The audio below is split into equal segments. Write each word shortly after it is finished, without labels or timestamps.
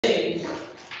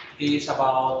is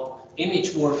about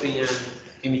image warping and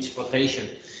image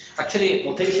rotation. Actually,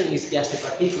 rotation is just a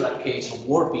particular case of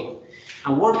warping,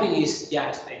 and warping is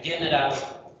just a general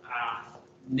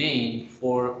name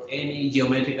for any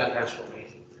geometrical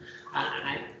transformation.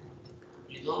 And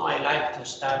I like to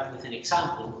start with an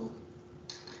example.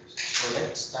 So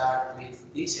let's start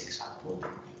with this example.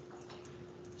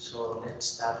 So let's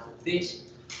start with this.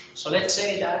 So let's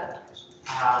say that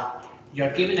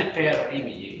you're given a pair of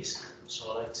images.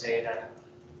 So let's say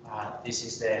that this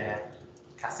is the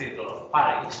Cathedral of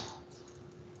Paris.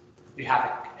 We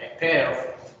have a pair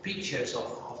of pictures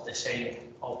of the same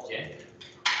object.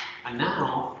 And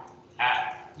now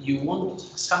you want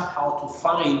somehow to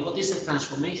find what is the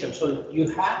transformation. So you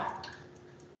have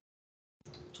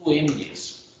two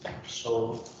images.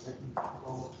 So let me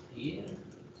go here.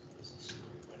 This is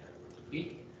where I want to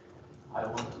be. I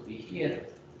want to be here.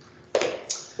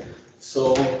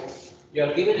 So you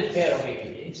are given a pair of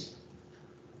images.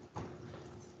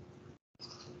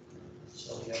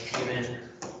 So you are given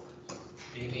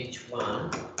image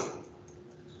 1.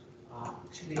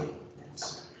 Actually,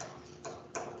 let's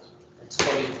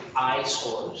call it I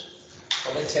source.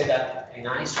 So let's say that in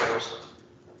I source,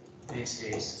 this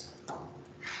is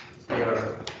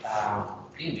your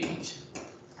image,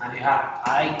 and you have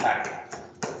I target.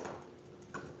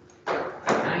 And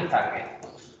I target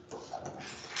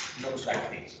looks like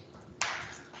this.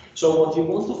 So what you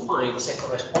want to find is a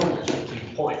correspondence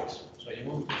between points. So you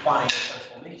want to find a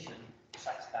transformation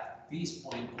such that this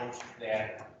point goes to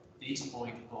there, this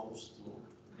point goes to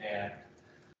there.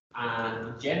 And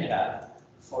in general,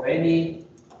 for any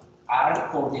R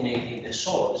coordinate in the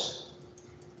source,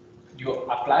 you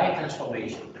apply a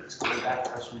transformation, let's call that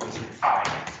transformation phi,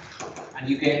 and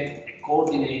you get a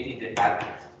coordinate in the target.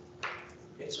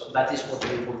 Okay, so that is what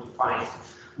we want to find.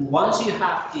 Once you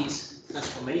have these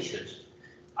transformations,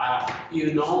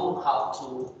 you know how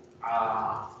to,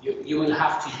 you will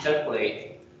have to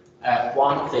interpolate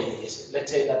one thing.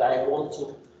 Let's say that I want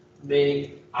to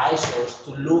make I source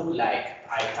to look like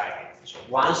I target. So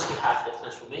once you have the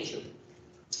transformation,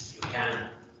 you can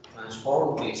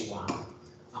transform this one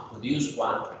and produce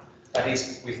one that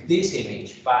is with this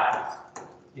image, but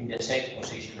in the same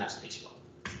position as this one.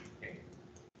 Okay?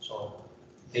 So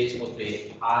this would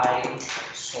be I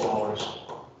source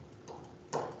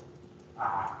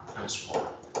transform.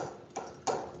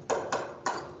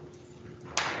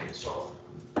 Okay, so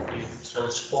you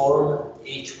transform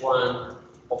each one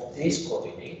of these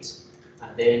coordinates,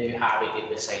 and then you have it in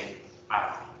the same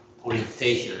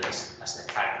orientation as the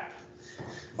target.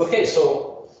 Okay,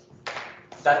 so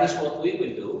that is what we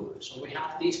will do. So we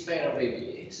have this pair of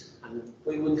images, and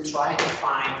we will try to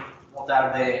find what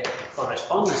are the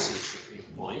correspondences between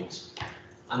points,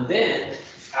 and then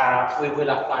we will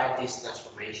apply this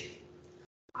transformation.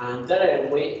 And there are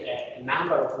a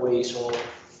number of ways of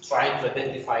trying to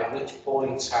identify which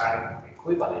points are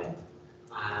equivalent.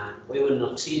 And we will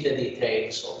not see the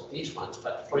details of these ones,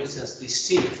 but for instance, this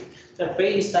sieve, they're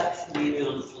based actually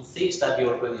on things that you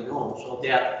already know. So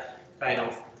they are kind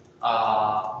of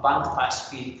bandpass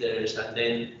filters, and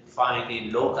then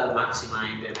finding local maxima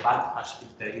in the bandpass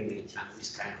filter image and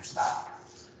this kind of stuff.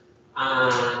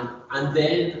 And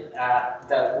then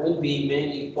there will be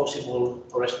many possible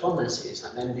correspondences,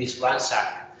 and then this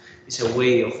ransack is a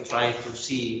way of trying to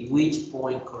see which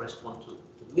point corresponds to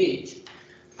which.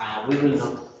 We will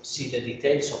not see the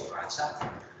details of ransack.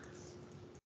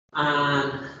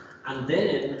 And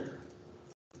then,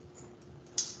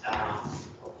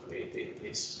 hopefully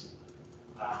this,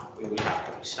 we will have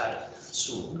the result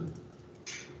soon.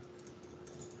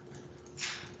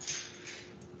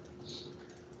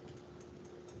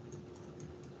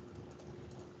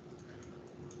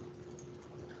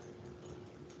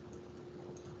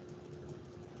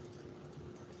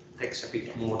 Takes a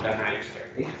bit more than I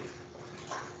expected.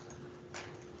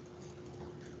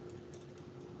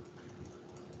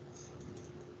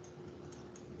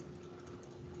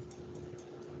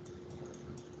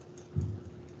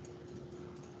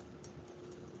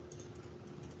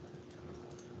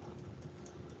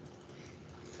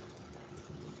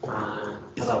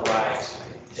 Otherwise,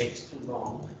 if it takes too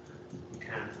long, you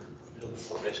can look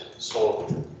for the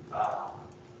solved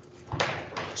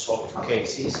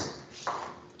cases.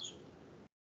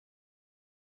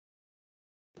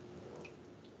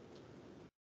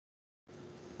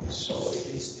 So it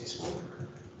is this one.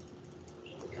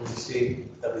 So we can see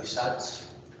the results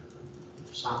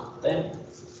of some of them.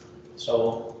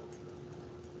 So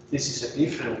this is a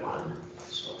different one.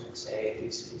 So let's say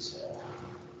this is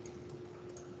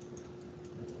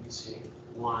let me see,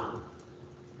 one.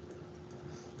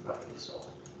 Right, so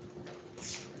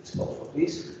let's go for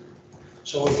this.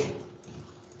 So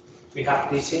we have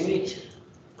this image,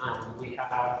 and we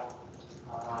have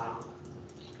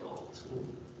go to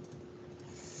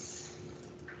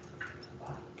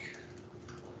back.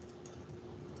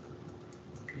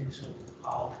 Okay, so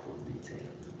output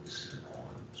details.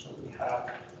 So we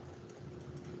have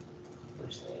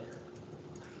where's the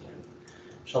here.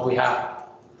 So we have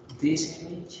this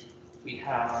image. We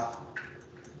have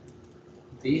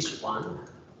this one.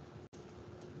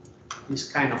 This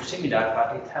kind of similar,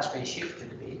 but it has been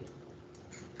shifted a bit.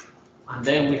 And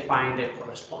then we find the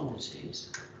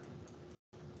correspondences.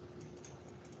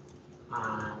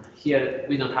 And here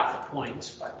we don't have the points,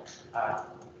 but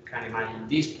you can imagine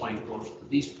this point goes to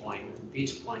this point, and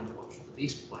this point goes to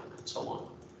this point, and so on.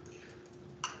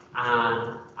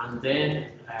 And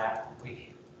then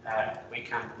we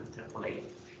can interpolate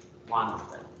one of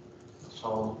them.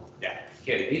 So yeah,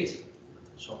 here it is.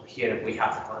 So here we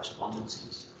have the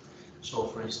correspondences. So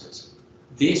for instance,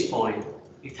 this point,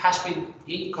 it has been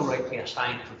incorrectly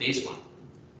assigned to this one.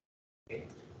 Okay?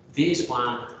 This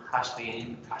one has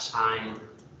been assigned,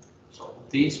 so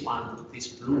this one, this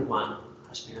blue one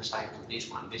has been assigned to this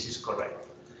one. This is correct.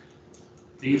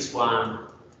 This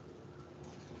one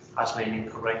has been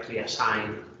incorrectly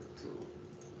assigned to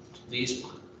this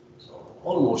one. So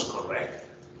almost correct.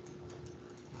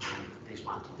 And this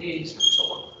one to this, and so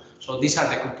on. So these are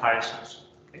the comparisons.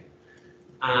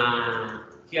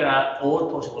 Here are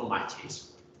all possible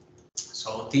matches.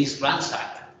 So this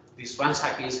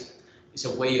ransack is a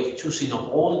way of choosing of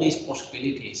all these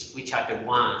possibilities, which are the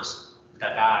ones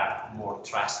that are more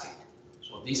trusted.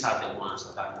 So these are the ones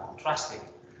that are more trusted.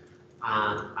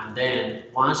 And then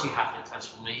once you have the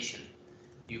transformation,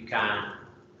 you can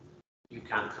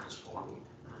transform it.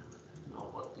 I don't know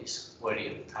what this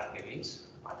query target is,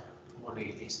 but only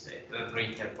it is the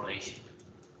reinterpolation.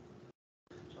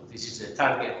 This is the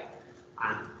target,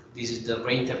 and this is the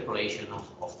reinterpolation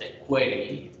of the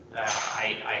query.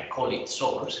 I call it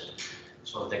source.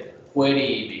 So the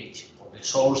query image or the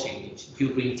source image,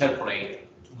 you reinterpolate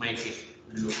to make it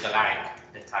look like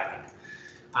the target.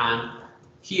 And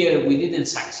here we didn't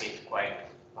succeed quite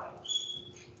much,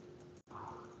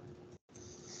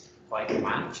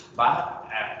 but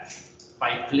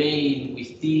by playing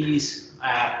with these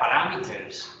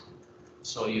parameters,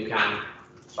 so you can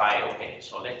try, okay,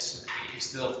 so let's,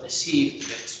 instead of the shift,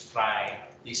 let's try,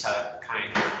 these are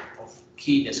kind of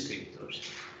key descriptors.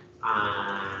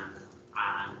 And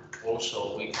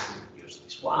also we can use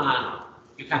this one.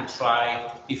 You can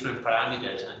try different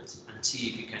parameters and see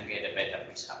if you can get a better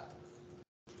result.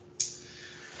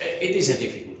 It is a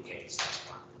difficult case, this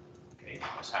one, okay,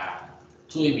 because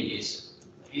two images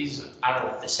are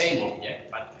of the same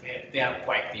object, but they are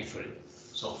quite different.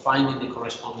 So finding the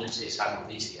correspondences are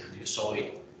not easy, and you saw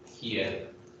it here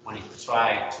when you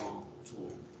try to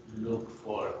look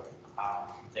for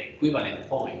the equivalent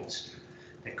points.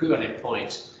 The equivalent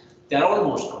points, they're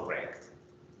almost correct,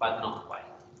 but not quite.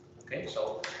 Okay,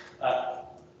 so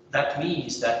that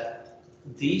means that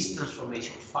this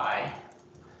transformation file,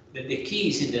 the key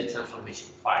is in the transformation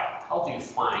file. How do you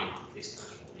find this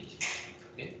transformation?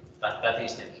 Okay, that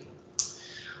is the key.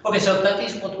 Okay, so that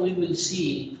is what we will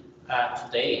see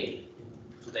today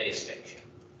in today's lecture.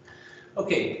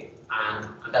 Okay,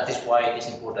 and that is why it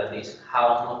is important is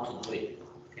how not to do it.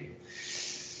 Okay.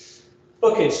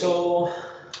 Okay, so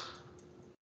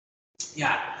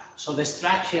yeah, so the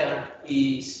structure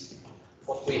is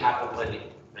what we have already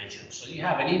mentioned. So you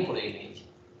have an input image,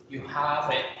 you have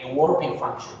a warping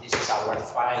function. This is our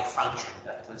file function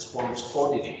that transforms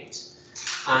coordinates.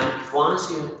 And once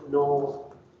you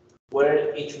know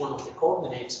where each one of the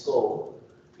coordinates go,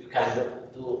 you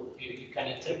can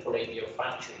interpolate your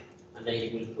function, and then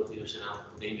you will produce an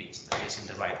output image that is in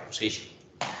the right position.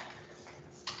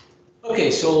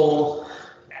 Okay, so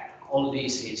all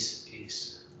this is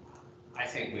I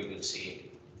think we will see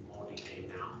it in more detail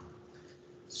now.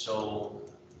 So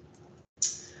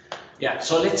yeah,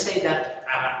 so let's say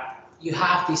that you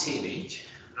have this image,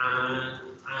 and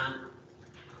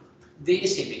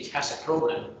this image has a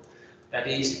problem. That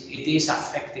is, it is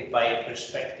affected by a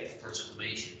perspective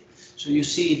transformation. So you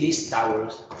see these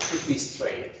towers should be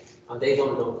straight, and they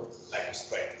don't look like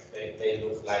straight. They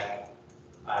look like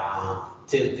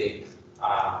tilted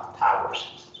towers.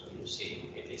 So you see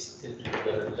it is tilted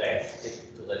to the left,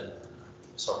 tilted to the,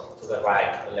 sorry, to the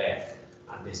right, to the left,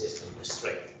 and this is to the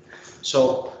straight.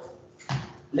 So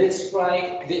let's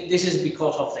try, this is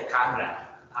because of the camera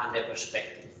and the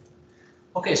perspective.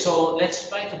 Okay, so let's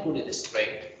try to put it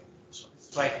straight. So let's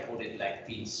try to put it like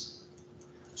this.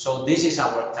 So this is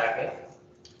our target.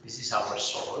 This is our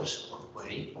source or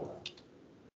query.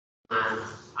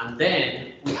 And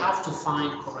then we have to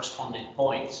find corresponding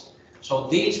points. So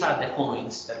these are the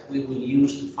points that we will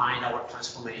use to find our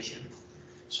transformation.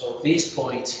 So these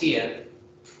points here,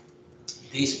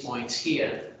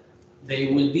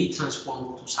 they will be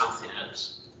transformed to something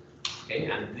else. Okay,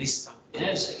 and this something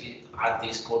else are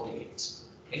these coordinates.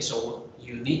 Okay, so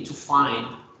you need to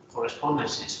find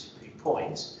correspondences between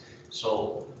points.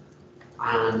 So,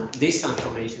 and these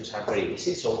transformations are very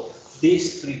easy. So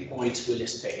these 3 points will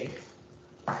stay.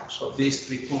 So these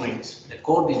 3 points, the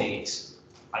coordinates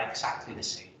are exactly the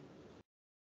same.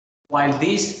 While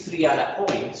these 3 other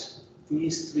points, they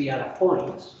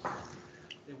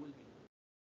will be.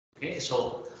 Okay,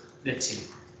 so let's see.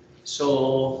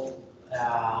 So,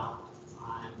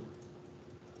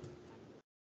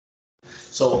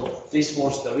 so this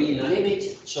was the original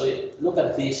image. So look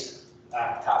at this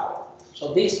tower.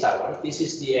 So this tower, this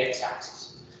is the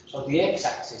x-axis. So the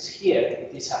x-axis here,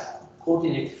 it is at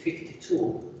coordinate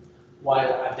 52,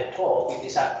 while at the top it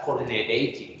is at coordinate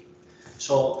 80.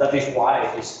 So that is why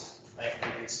it is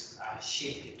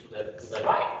shifted to the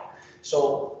right.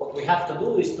 So what we have to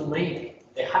do is to make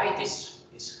the height is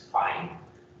fine.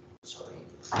 Sorry.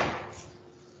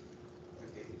 Where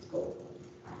did it go?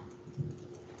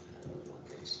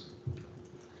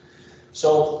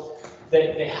 So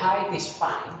the height is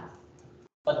fine,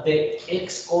 but the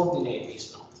x coordinate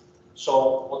is not.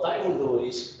 So what I will do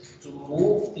is to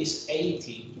move this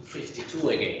 80 to 52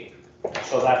 again,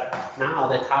 so that now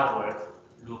the tower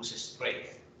looks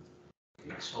straight.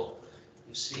 Okay, so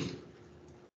you see,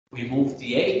 we move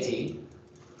the 80.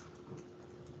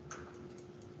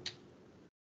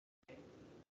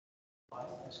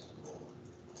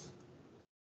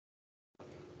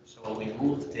 So we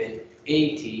move the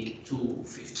 80 to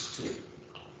 52.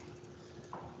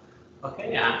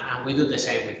 Okay, and we do the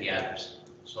same with the others.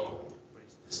 So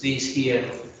this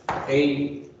here,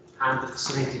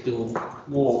 872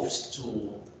 moves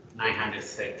to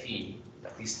 913.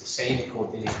 That is the same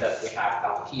coordinate that we have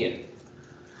down here.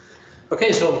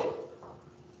 Okay, so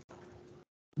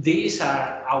these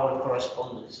are our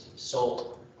correspondences.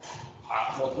 So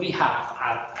what we have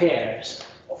are pairs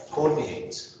of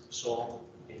coordinates. So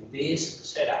in this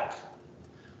setup,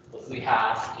 what we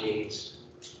have is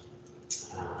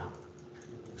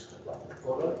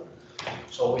color.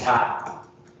 So we have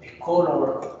a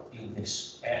color in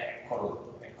this a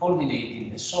coordinate in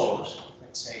the source.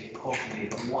 Let's say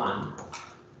coordinate 1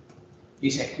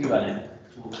 is equivalent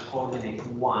to coordinate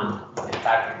 1 in the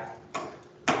target.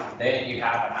 Then you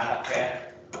have another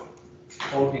pair.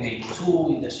 Coordinate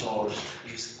 2 in the source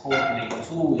is coordinate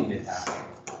 2 in the target.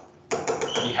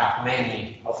 We have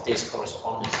many of these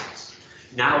correspondences.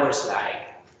 In our slide,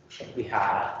 we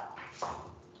have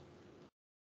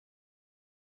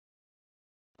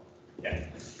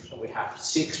so we have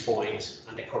 6 points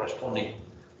and the corresponding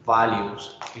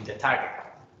values in the target.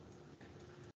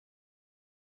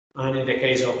 And in the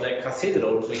case of the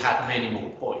cathedral, we had many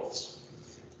more points.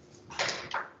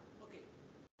 Okay.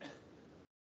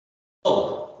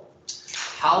 So,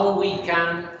 how we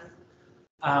can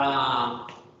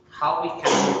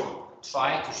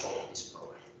try to solve this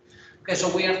problem? Okay, so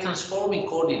we are transforming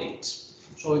coordinates.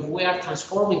 So if we are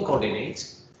transforming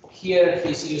coordinates, here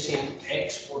he's using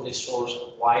x for the source,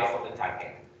 y for the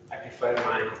target. I prefer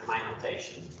my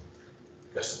notation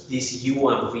because this u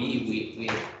and v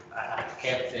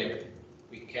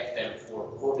we kept them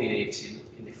for coordinates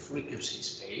in the frequency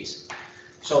space.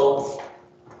 So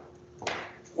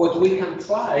what we can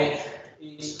try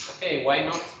is, okay, why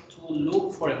not to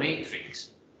look for a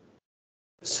matrix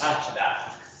such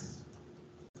that,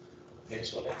 okay,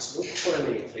 so let's look for a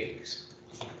matrix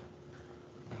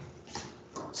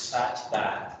such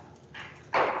that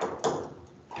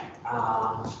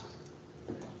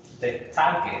the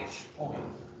target point,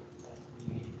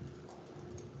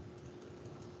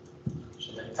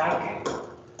 so the target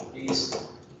is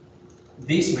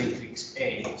this matrix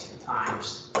H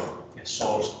times the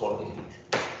source coordinate.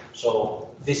 So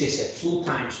this is a 2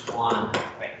 times 1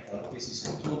 vector, this is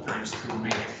a 2 times 2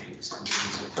 matrix, and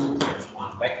this is a 2 times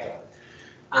 1 vector.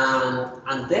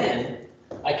 And then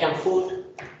I can put,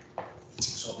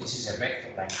 so this is a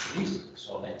vector like this,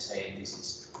 so let's say this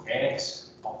is x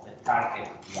of the target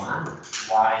 1,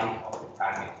 y of the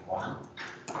target 1,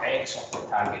 x of the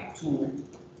target 2,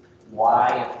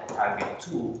 y of the target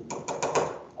 2,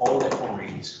 all the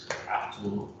points up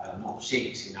to, I don't know,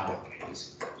 6 in our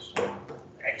case. So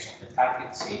x of the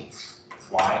target 6,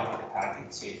 y of the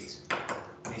target 6,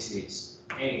 this is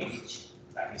h,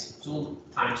 that is 2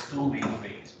 times 2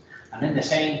 matrix. And then the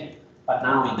same, but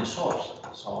now in the source.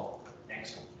 So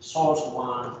x of the source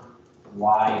 1,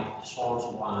 y of the source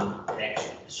 1, x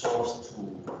of the source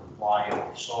 2, y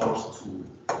of source 2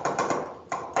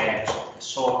 x of the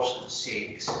source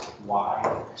 6 y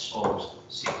of the source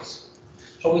 6.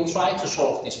 So we try to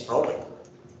solve this problem.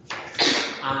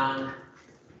 And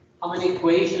how many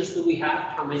equations do we have?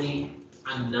 How many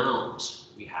unknowns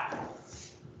we have?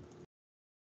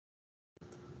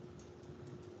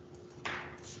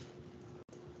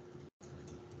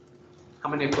 How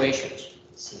many equations?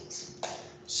 6.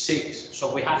 6.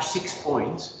 So we have 6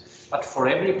 points, but for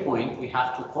every point we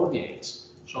have 2 coordinates.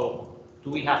 So do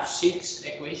we have 6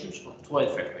 equations or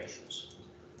 12 equations?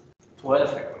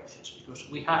 12 equations, because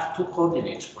we have 2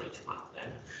 coordinates for each one of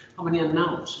them. How many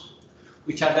unknowns?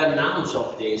 Which are the unknowns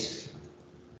of this?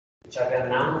 Which are the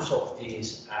unknowns of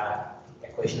this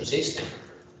equation system?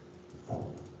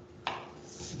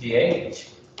 The age,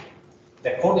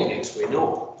 the coordinates we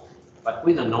know, but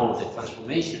we don't know the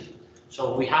transformation.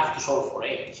 So we have to solve for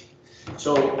age.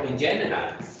 So in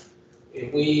general,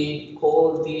 if we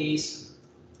call these,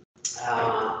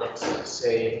 let's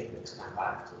come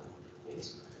back to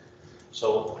this.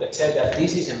 So let's say that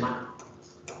this is a map.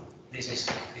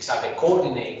 These are the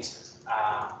coordinates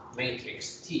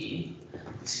matrix T.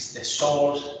 This is the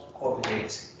source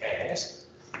coordinates S,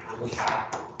 and we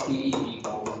have T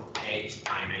equal H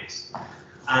times S.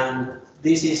 And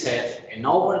this is an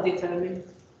overdetermined,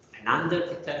 an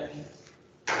underdetermined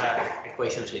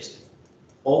equation system.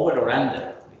 Over or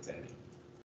under determined.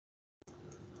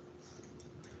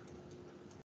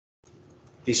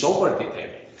 It is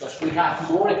overdetermined because we have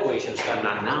more equations than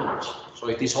unknowns, so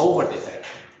it is overdetermined.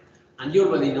 And you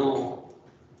already know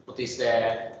what is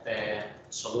the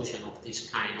solution of this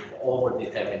kind of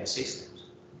overdetermined systems.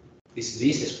 This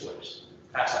least squares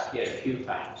has appeared a few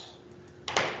times.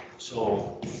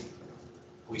 So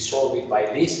we solve it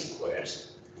by least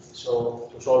squares. So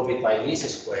to solve it by least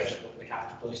squares, what we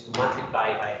have to do is to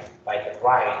multiply by the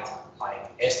right by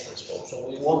S transpose. So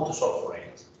we want to solve for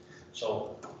X.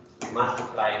 So we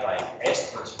multiply by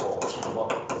S transpose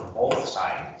on both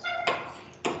sides.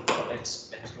 So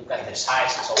let's look at the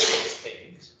sizes of these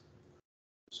things.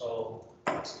 So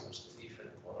let's use a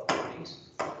different color for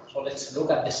this. So let's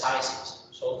look at the sizes.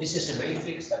 So this is a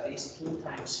matrix that is 2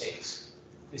 times 6.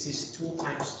 This is 2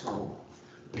 times 2.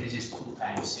 This is 2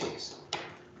 times 6.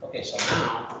 Okay, so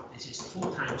now this is 2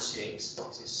 times 6.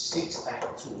 This is 6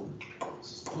 times 2.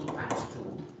 This is 2 times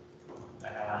 2.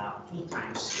 2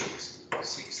 times 6.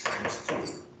 6 times 2.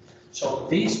 So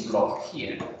this block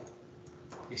here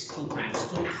is 2 times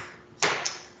 2.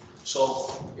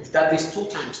 So if that is 2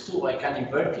 times 2, I can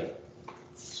invert it.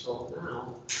 So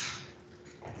now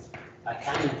I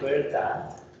can invert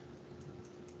that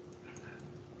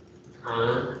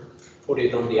and put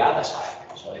it on the other side.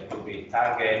 So it will be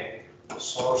target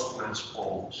source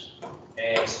transpose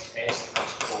S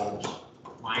transpose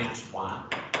minus 1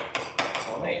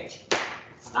 for H.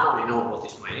 Now we know what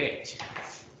is my H.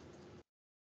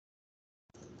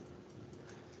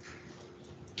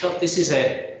 So this is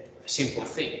a simple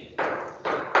thing.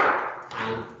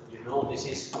 And you know this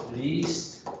is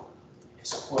least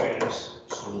squares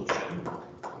solution.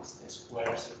 It's the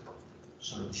squares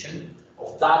solution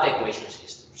of that equation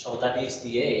system. So that is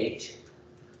the H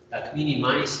that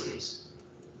minimizes.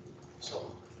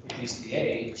 So it is the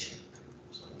H.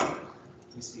 So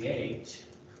it is the H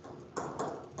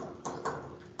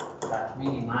that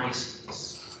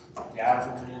minimizes the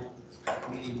argument that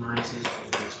minimizes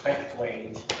with respect to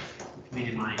H. It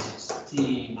minimizes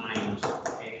T minus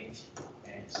H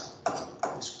S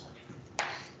squared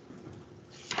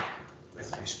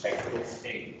with respect to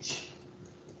H.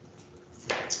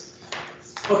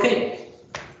 Okay,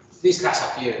 this has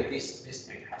appeared. This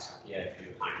thing has appeared a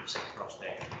few times across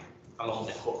along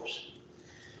the course.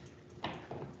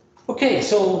 Okay,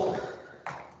 so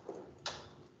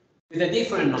with a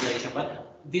different notation,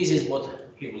 but this is what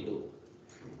he will do.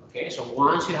 Okay, so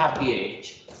once you have the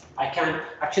H, I can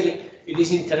actually. It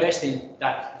is interesting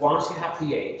that once you have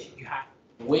the H, you have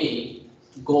a way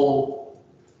to go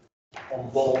on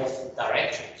both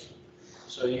directions.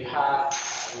 So you have,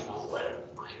 I don't know where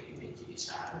my images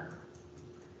are.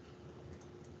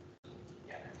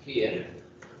 Yeah, here.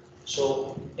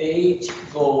 So H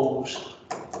goes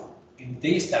in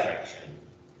this direction,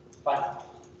 but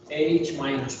H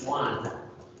minus 1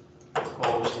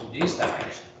 goes in this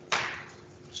direction.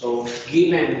 So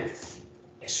given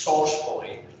a source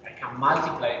point, I can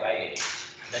multiply by H,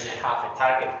 then I have a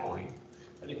target point.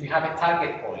 But if you have a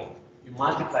target point, you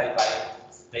multiply by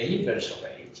the inverse of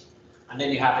H, and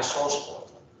then you have a source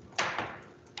point.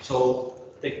 So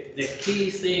the key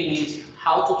thing is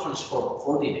how to transform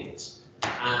coordinates.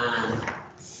 And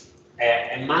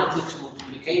a matrix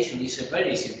multiplication is a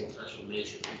very simple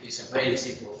transformation. It is a very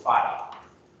simple file.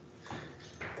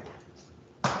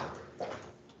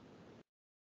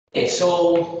 Okay,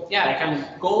 so yeah, I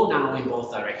can go now in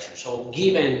both directions. So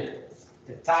given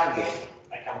the target,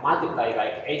 I can multiply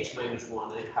by h minus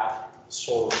 1 and have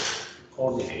source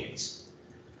coordinates.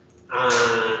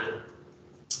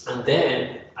 And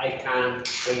then I can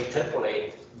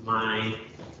reinterpolate my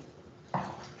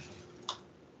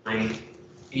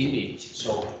image.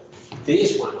 So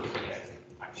this one here,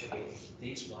 actually,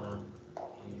 this one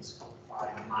is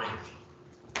 5 minus.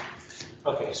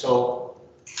 Okay, so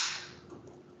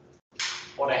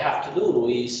what I have to do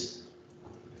is,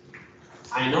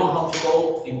 I know how to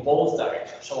go in both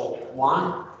directions. So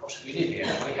one possibility,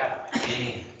 and we have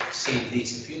seen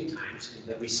this a few times in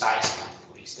the resizing,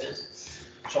 for instance.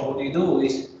 So what you do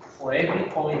is, for every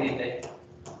point in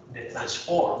the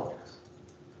transform,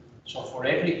 so for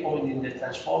every point in the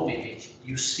transform image,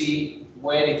 you see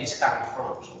where it is coming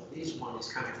from. So this one is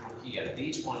coming from here,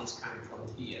 this one is coming from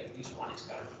here, this one is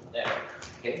coming from there.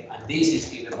 Okay, and this is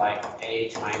given by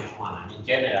h minus 1, and in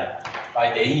general,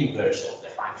 by the inverse of the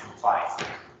function phi.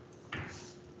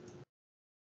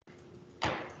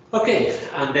 Okay,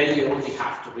 and then you only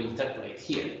have to reinterpolate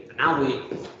here. And now we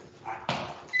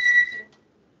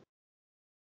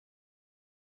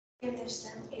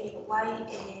understand why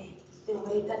the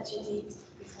way that you did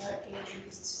before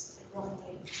is the wrong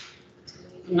way.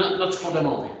 not for the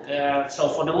moment. So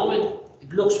for the moment,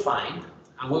 it looks fine,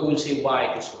 and we will see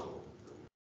why it is wrong.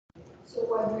 So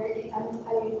what I'm a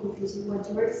little confused. What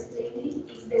you're explaining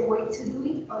is the way to do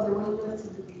it or the way not to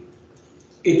do it?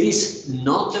 It is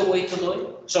not the way to do it.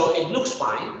 So it looks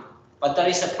fine, but there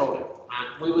is a problem,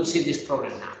 and we will see this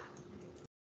problem now.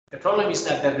 The problem is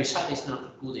that the result is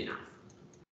not good enough,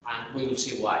 and we will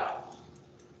see why.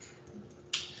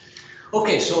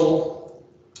 Okay, so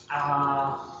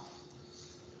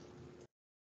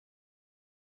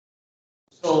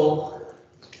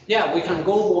yeah, we can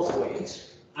go both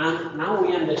ways, and now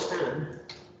we understand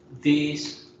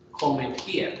this comment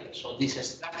here. So this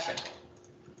structure.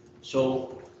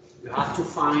 So you have to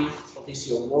find what is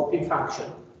your working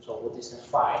function. So what is the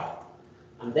phi,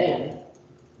 and then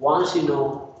once you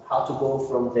know how to go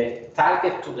from the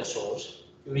target to the source,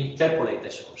 you interpolate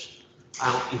the source.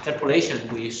 Interpolation,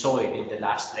 we saw it in the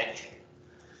last lecture.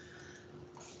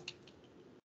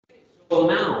 So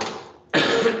now,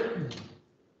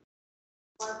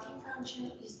 Working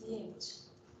function is the h.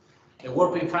 the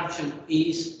working function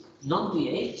is not the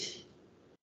h,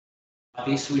 but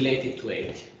is related to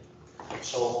h.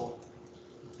 So,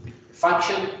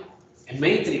 function, a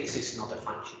matrix is not a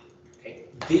function. Okay,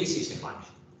 this is a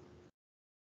function.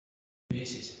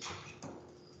 This is a function.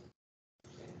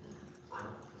 Okay. And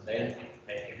then,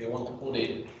 if you want to put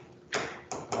it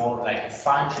more like a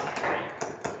function, right?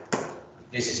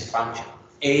 This is a function.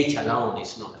 H alone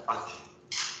is not a function.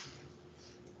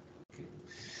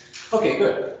 Okay,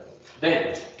 good.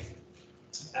 Then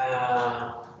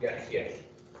we are here.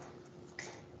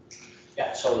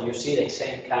 Yeah, so you see the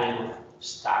same kind of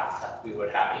stuff that we were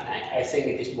having. I think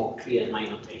it is more clear in my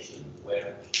notation,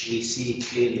 where we see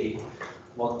clearly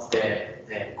what the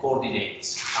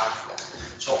coordinates are for.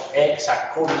 So x are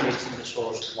coordinates in the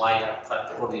source, y are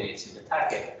coordinates in the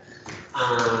target,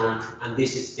 and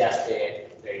this is just the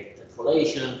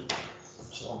interpolation.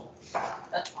 So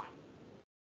that's fine.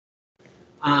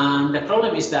 And the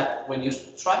problem is that when you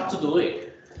try to do it,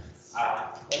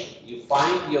 you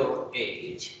find your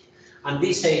h, and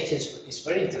this h is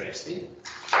very interesting.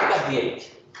 Look at the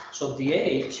h. So the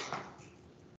h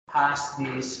has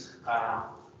this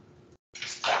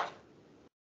structure.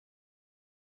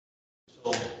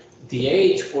 So the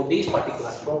h for this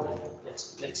particular problem,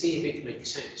 let's see if it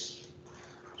makes sense.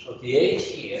 So the h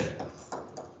here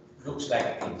looks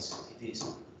like this. It is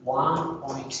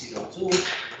 1.02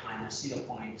 minus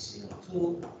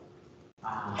 0.02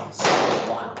 and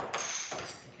 1.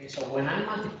 Okay, so when I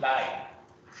multiply,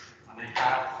 when I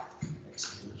have,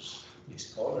 let's use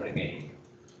this color again.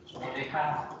 So when I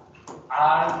have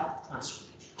R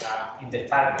in the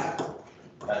target,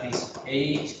 that is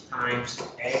h times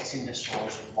x in the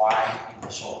source, y in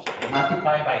the source. I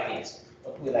multiply by this,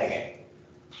 what will I get?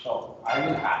 So I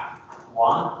will have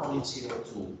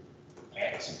 1.02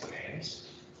 x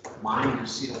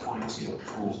minus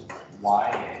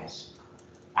 0.02 ys,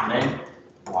 and then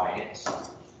ys.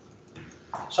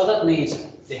 So that means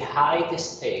the height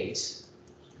stays,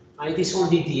 and it is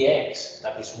only the x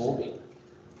that is moving.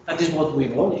 That is what we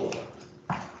wanted.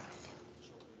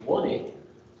 We wanted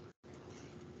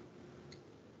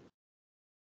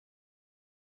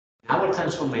in our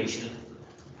transformation,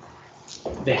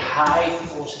 the height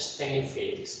was staying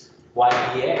fixed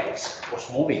while the x was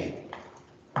moving.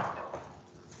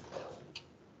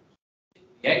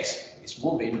 The x is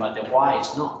moving, but the y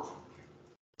is not.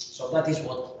 So that is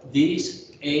what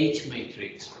this H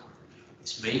matrix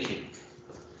is making.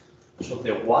 So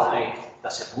the Y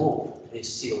doesn't move, it's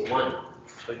 0, 1,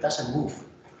 so it doesn't move.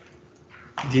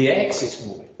 The X is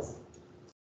moving,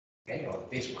 okay, or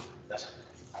this one doesn't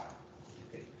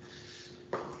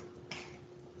move.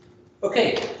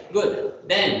 Okay, good.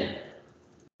 Then,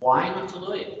 why not to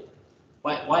do it?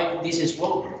 Why this is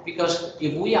wrong? Because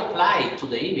if we apply it to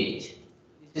the image,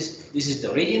 this is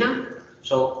the original,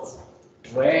 so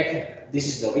red, this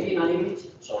is the original image,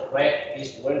 so red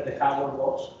is where the tower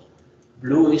was,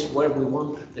 blue is where we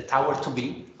want the tower to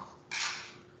be,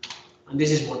 and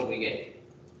this is what we get.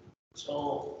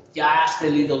 So just a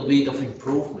little bit of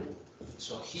improvement.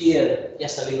 So here,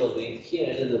 just a little bit,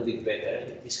 here a little bit better,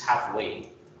 it's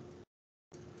halfway.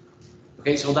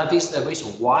 Okay, so that is the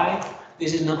reason why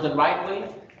this is not the right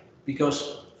way,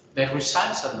 because the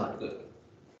results are not good.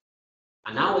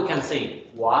 And now we can think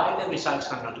why the results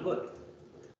are not good.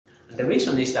 And the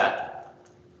reason is that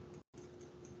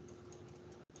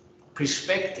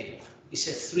perspective is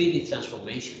a 3D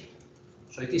transformation.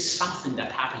 So it is something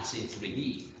that happens in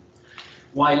 3D.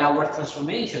 While our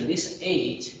transformation, this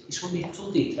H, is only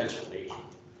 2D transformation.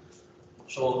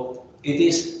 So it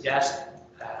is just,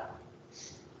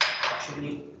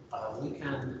 actually, we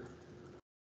can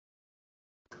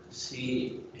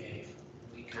see if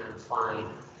we can find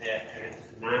a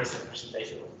nice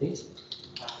representation of this.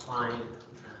 Find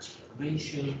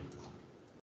transformation.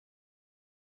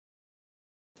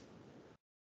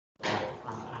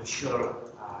 I'm sure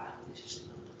this is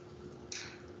not.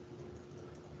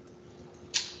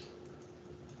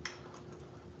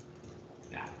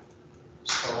 Yeah.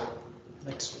 So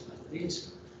let's look at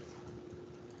this.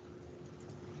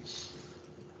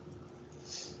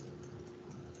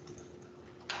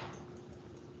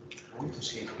 I want to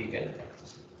see it bigger.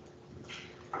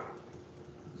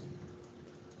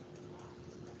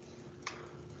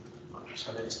 Okay,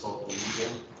 so let's go to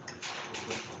medium.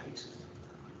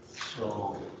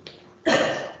 So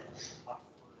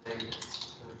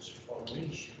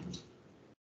transformation.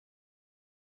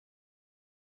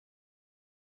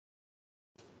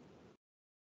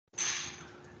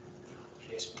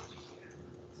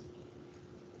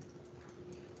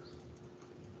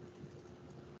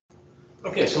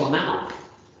 Okay, so now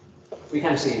we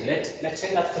can see, let's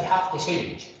say that we have this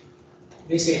image.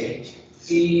 This image,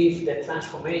 if the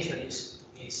transformation is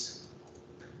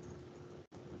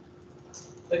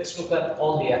let's look at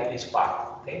only at this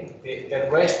part. Okay, the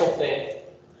rest of the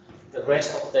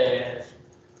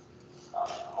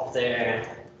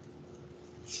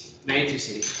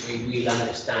matrices we will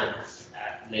understand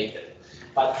later.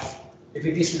 But if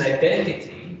it is an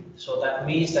identity, so that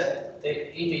means that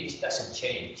the image doesn't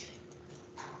change.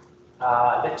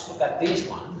 Let's look at this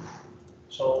one.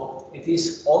 So it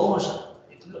is almost,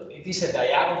 it is a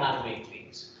diagonal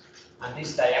matrix. And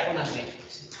this diagonal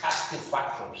matrix, it has two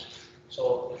factors.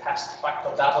 So it has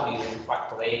factor W and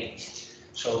factor H.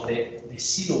 So the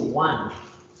 0, 1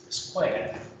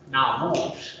 square now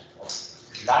moves, or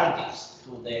enlarges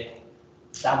to the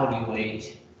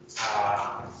WH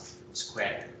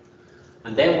square.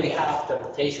 And then we have the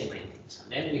rotation matrix.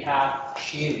 And then we have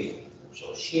shearing.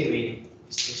 So shearing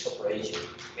is this operation.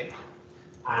 Okay?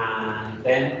 And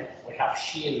then we have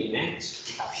shearing X,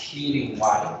 we have shearing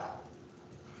Y,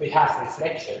 we have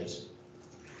reflections.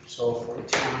 So for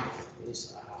each one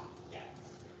is, yeah.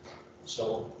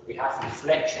 So we have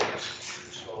reflections.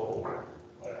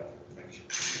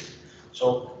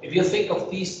 So if you think of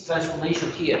this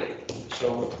transformation here,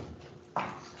 so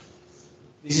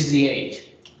this is the H.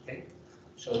 Okay?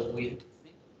 So we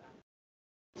think that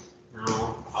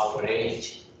now our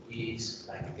H is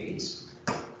like this.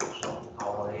 So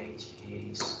our H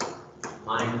is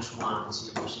 -1,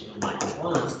 0, 0,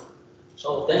 -1.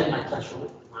 So then my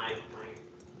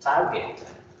target.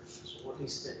 So what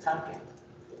is the target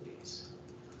for this?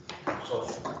 So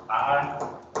R,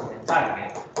 the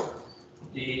target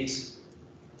is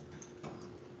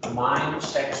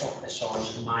 -x of the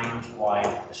source minus y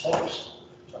of the source.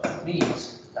 So that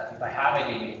means that if I have an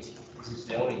image, this is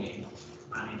the origin,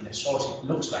 and in the source it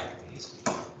looks like this,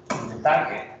 in the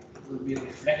target it will be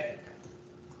reflected.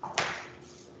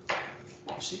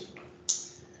 You see?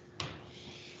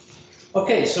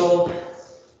 Okay, so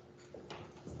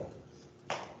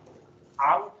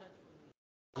our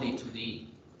only 2D,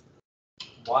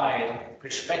 while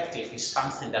perspective is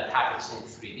something that happens in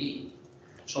 3D.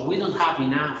 So we don't have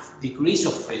enough degrees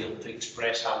of freedom to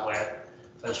express our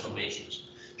transformations.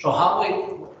 So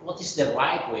what is the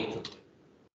right way to do it?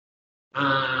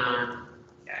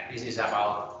 Yeah, this is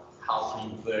about how to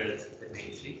invert the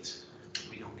matrix.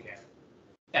 We don't care.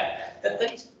 Yeah, that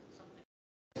is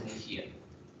something here.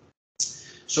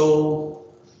 So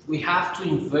we have to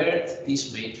invert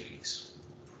this matrix.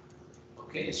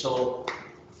 Okay, so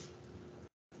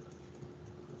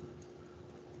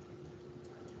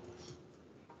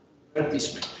invert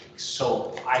this matrix.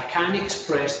 So I can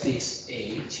express this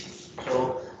H.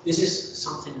 So this is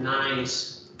something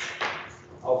nice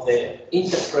of the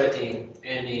interpreting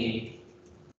any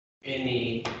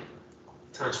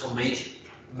transformation,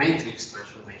 matrix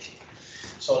transformation.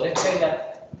 So let's say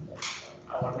that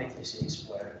our matrix is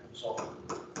square. So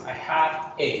I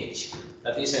have H,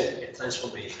 that is a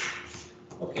transformation.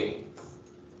 Okay.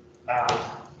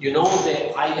 You know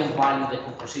the eigenvalue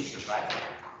decomposition, right?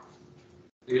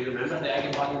 Do you remember the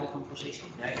eigenvalue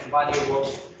decomposition? The eigenvalue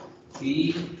was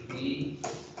P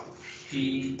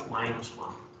minus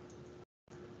 1.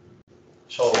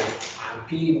 So, and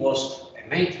P was a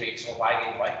matrix of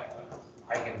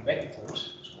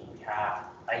eigenvectors. So we have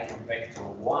eigenvector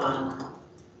 1,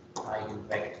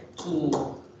 eigenvector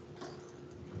 2,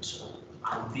 and so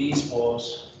on. And this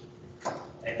was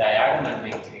a diagonal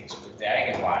matrix with the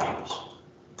eigenvalues.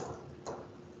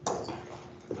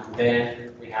 And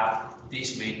then we have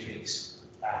this matrix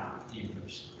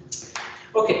inverse.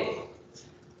 Okay,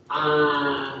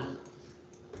 and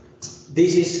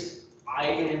this is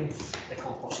eigen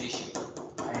decomposition.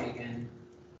 Eigen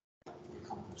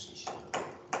decomposition.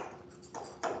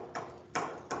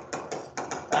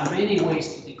 There are many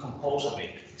ways to decompose a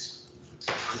matrix.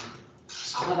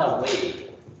 Some other way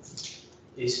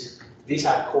is these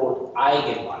are called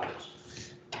eigenvalues.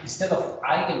 Instead of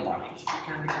eigenvalues, you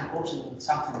can decompose it in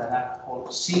something that are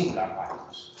called singular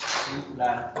values.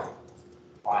 Singular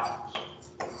values.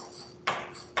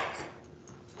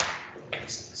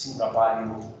 Singular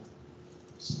value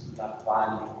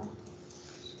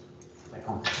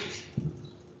decomposition.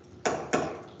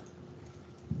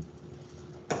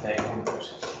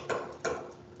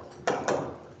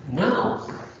 Now,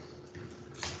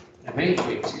 the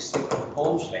matrix is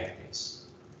decomposed like this.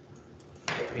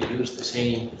 We use the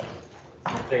same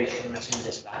notation as in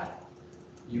the slide.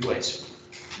 USB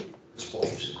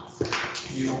transpose.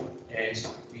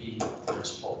 USB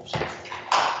transpose.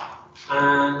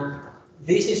 And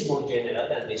this is more general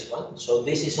than this one. So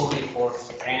this is only for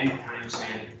n times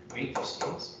n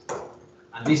matrices.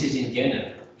 And this is in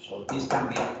general. So this can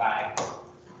be applied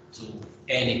to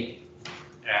any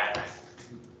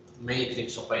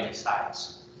matrix of any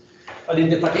size. But in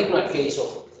the particular case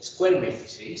of square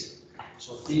matrices,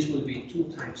 so this will be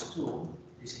 2 times 2,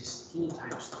 this is 2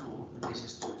 times 2, and this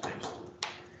is 2 times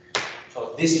 2.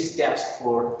 So this is just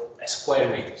for a square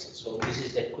matrix. So this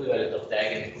is the equivalent of the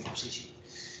eigendecomposition.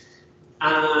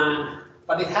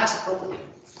 But it has a property.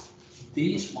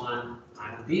 This one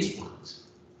and these ones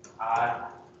are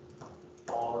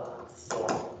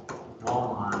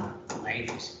orthonormal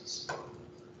matrices.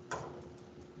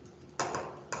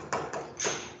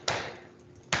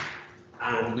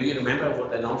 And do you remember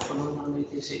what an orthonormal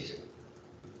matrix is?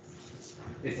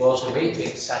 It was a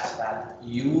matrix such that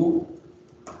U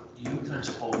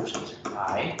transpose is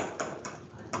I,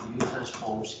 and U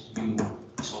transpose U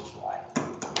is also I.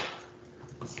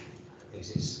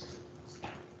 This is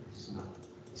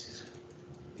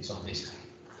on this side.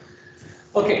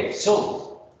 Okay,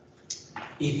 so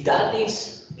if that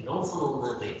is an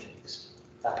orthonormal matrix,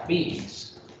 that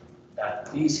means that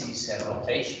this is a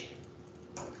rotation.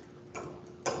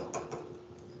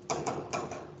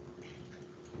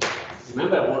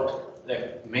 Remember what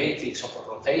the matrix of a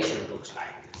rotation looks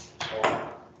like. So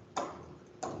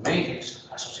the matrix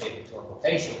associated to a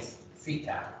rotation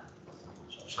theta,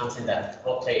 so something that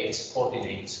rotates,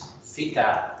 coordinates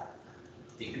theta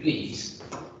degrees,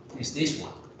 is this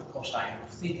one, cosine of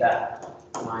theta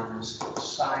minus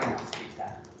sine of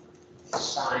theta,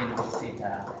 sine of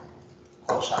theta,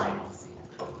 cosine of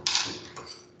theta.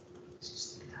 This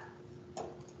is theta.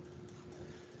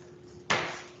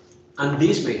 And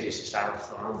these matrices are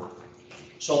orthonormal.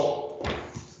 So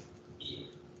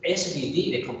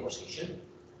SVD decomposition,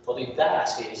 what it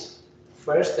does is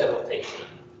first the rotation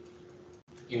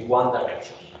in one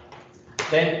direction.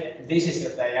 Then this is the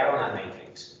diagonal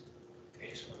matrix.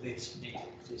 Okay, so this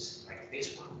matrix is like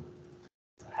this one.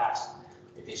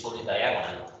 It is only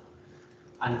diagonal.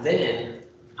 And then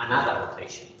another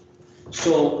rotation.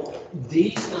 So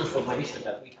this transformation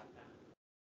that we have done,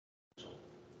 so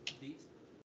this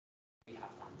we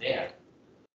have done there,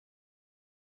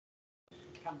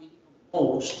 can be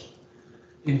decomposed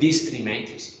in these three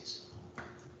matrices.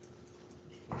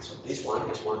 So this one,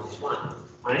 this one, this one.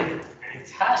 And it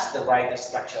has the right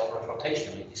structure of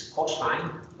rotation. It is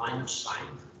cosine minus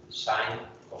sine, sine,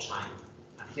 cosine.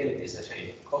 And here it is the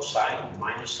same. Cosine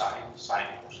minus sine,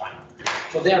 sine, cosine.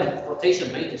 So they are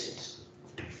rotation matrices.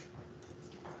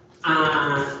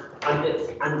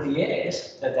 and the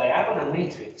S, the diagonal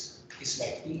matrix, is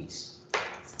like this.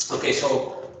 Okay,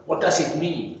 so what does it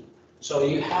mean? So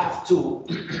you have to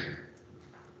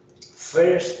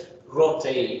first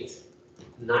rotate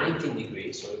 19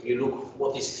 degrees. So if you look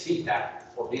what is theta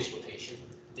for this rotation,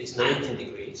 it's 19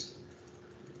 degrees,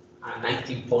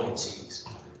 19.6.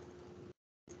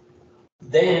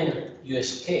 Then you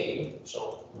scale,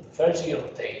 so first you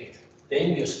rotate,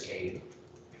 then you scale.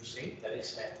 You see, that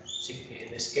is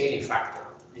the scaling factor.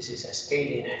 This is a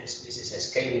scaling x, this is a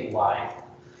scaling y.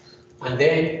 And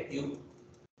then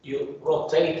you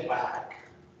rotate back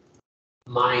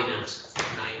minus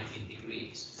 90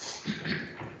 degrees.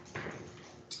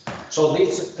 So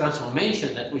this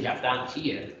transformation that we have done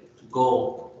here to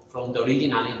go from the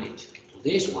original image to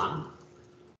this one,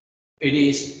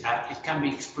 it can be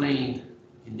explained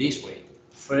in this way.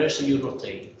 First you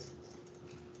rotate,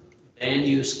 then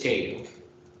you scale,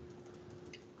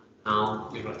 now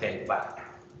you rotate back.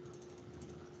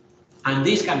 And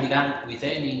this can be done with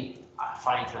any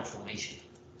affine transformation.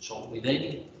 So with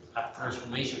any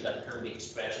transformation that can be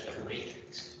expressed as a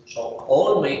matrix. So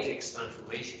all matrix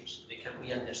transformations, they can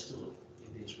be understood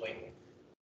in this way.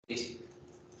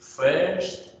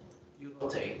 First you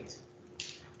rotate,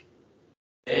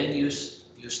 then you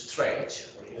stretch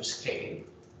or you scale,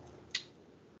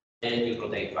 then you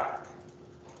rotate back.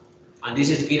 And this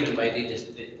is given by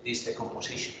this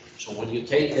decomposition. So when you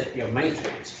take your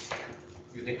matrix,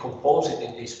 you decompose it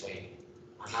in this way,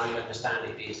 and now you understand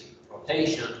it is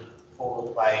rotation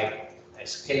followed by a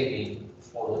scaling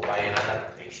followed by another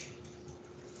rotation.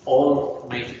 All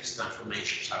matrix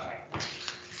transformations are like this.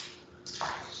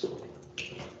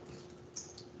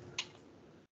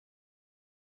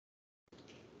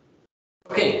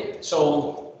 Okay,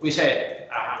 so we said,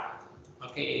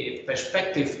 okay,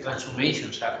 perspective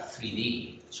transformations are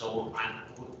 3D. So,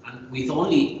 and with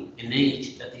only an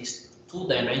edge that is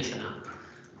two-dimensional,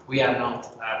 we don't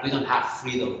have enough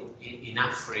freedom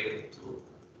to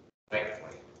correct for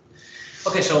it.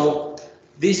 Okay, so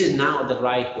this is now the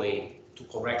right way to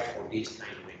correct for these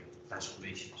kind of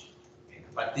transformations. Okay?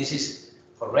 But this is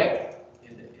correct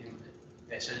in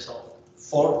the sense of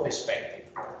for perspective.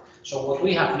 So what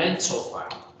we have learned so far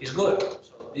is good.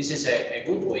 So this is a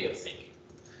good way of thinking,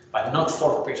 but not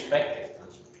for perspective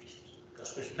transformations,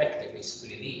 because perspective is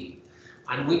 3D.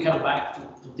 And we come back to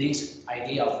this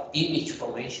idea of image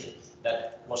formation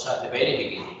that was at the very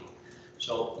beginning.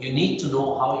 So you need to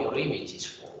know how your image is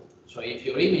formed. So if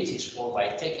your image is formed by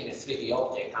taking a 3D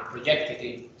object and projecting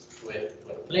it to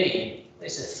a plane,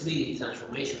 there's a 3D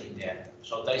transformation in there.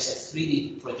 So there is a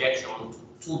 3D projection onto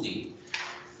 2D.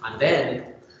 And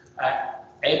then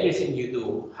everything you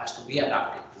do has to be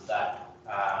adapted to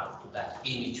that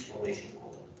image formation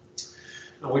code.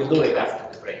 Now we'll do it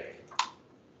after the break.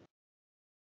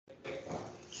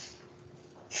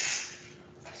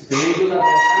 Do we do that?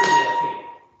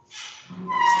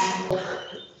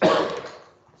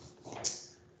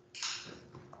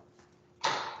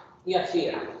 We are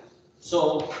here.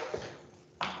 So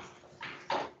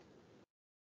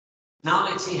now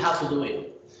let's see how to do it.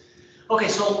 Okay,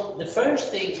 so the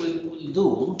first thing we will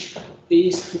do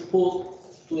is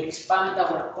to expand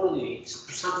our coordinates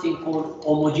to something called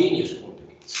homogeneous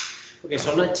coordinates. Okay,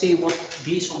 so let's see what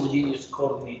these homogeneous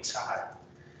coordinates are.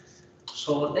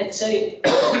 So let's say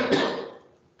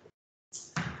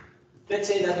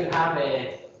that you have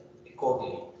a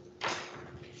coordinate.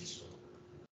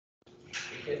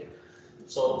 Okay.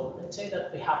 So let's say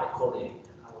that we have a coordinate.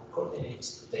 Our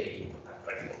coordinates today are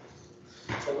vertical.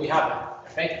 So we have a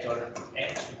vector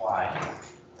x, y,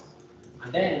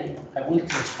 and then I will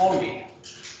transform it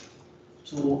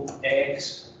to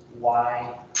x,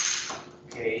 y,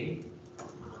 k,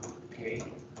 k,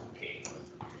 k.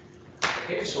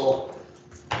 Okay, so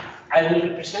I will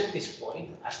represent this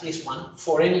point as this one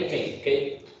for any k,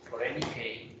 okay? For any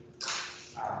k,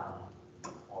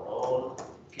 for all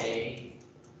k,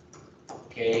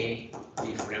 k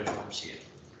different from 0.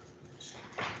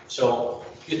 So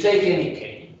you take any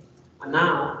k, and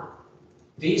now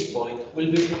this point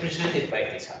will be represented by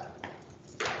this arrow.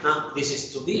 Now this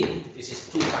is 2D, this is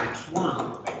 2 times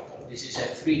 1 vector, this is a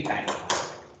 3 times 1.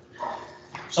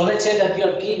 So let's say that you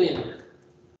are given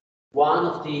one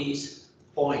of these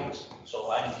points.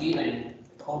 So I'm given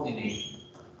coordinate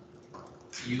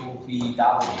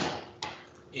UVW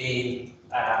in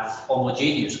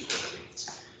homogeneous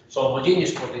coordinates. So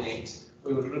homogeneous coordinates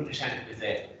we will represent with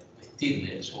the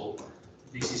tilde. So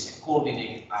this is a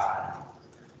coordinate R.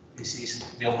 This is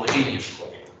the homogeneous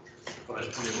coordinate,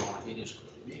 corresponding homogeneous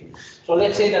coordinate. So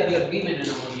let's say that we are given an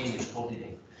homogeneous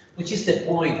coordinate, which is the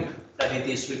point that it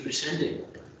is represented.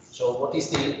 So what is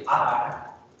the R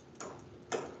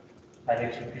that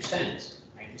it represents.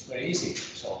 And it's very easy.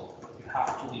 So you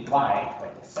have to divide by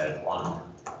the third one.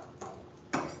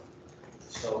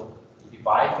 So you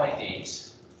divide by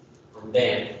this, and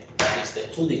then that is the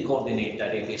 2D coordinate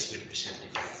that it is represented.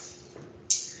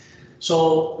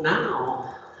 So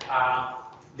now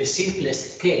the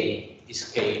simplest k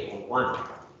is k equal 1.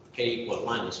 K equal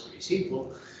 1 is pretty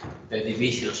simple. The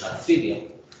divisions are trivial.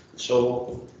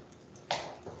 So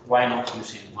why not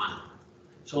using 1?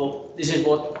 So this is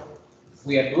what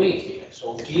we are doing here.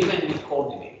 So given the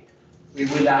coordinate, we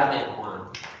will add a 1.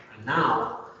 And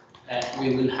now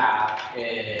we will have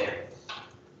a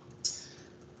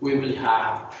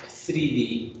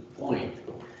 3D point.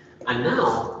 And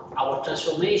now our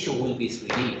transformation will be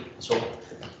 3D. So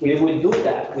we will do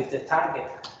that with the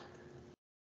target.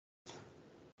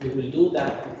 We will do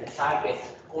that with the target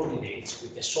coordinates,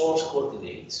 with the source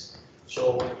coordinates.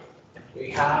 So we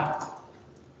have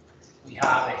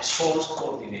a source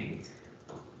coordinate,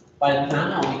 but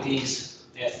now it is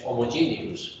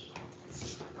homogeneous.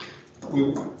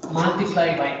 We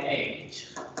multiply by h,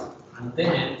 and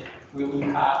then we will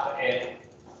have a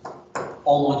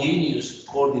homogeneous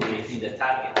coordinate in the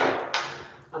target.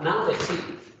 And now let's see.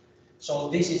 So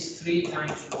this is 3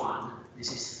 times 1,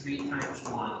 this is 3 times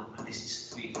 1, and this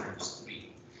is 3 times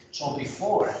 3. So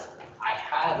before, I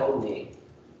had only,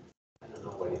 I don't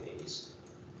know what it is,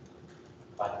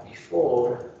 but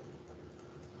before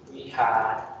we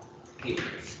had here.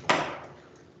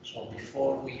 So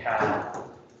before we had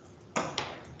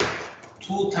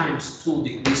 2 times 2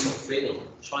 degrees of freedom.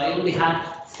 So I only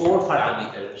had 4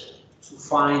 parameters to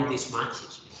find these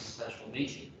matches between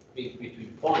transformation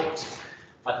between points.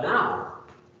 But now,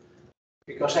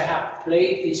 because I have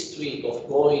played this trick of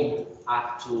going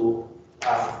up to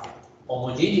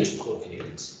homogeneous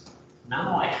coordinates,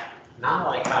 now I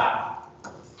have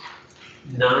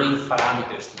 9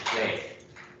 parameters to play.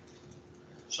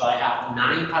 So I have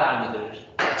 9 parameters.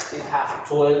 I still have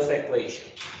 12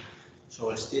 equations.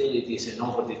 So still it is an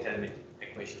overdetermined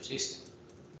equation system.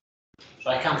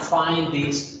 So I can find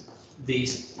these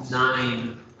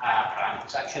 9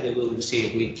 parameters. Actually, we will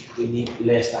see we need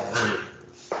less than 9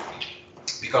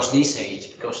 because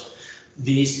because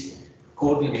these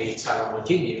coordinates are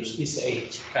homogeneous. This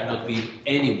h cannot be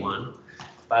anyone,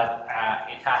 but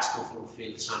it has to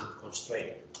fulfill some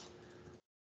constraint.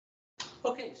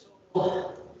 Okay,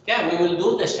 so yeah, we will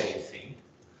do the same thing.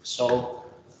 So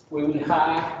we will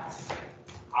have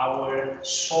our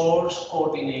source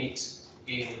coordinates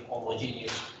in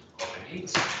homogeneous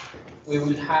coordinates. We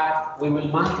will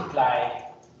multiply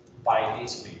by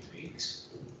this matrix.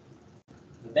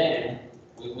 Then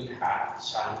we will have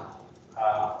some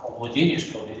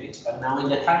homogeneous coordinates, but now in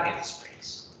the target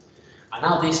space. And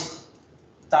now these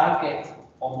target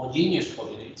homogeneous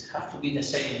coordinates have to be the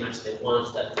same as the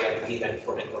ones that we are given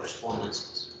for the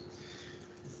correspondences.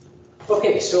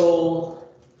 Okay, so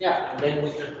yeah, and then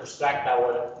we can construct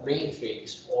our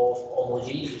matrix of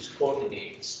homogeneous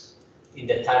coordinates in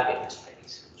the target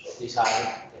space. So these are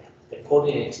the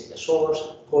coordinates in the source,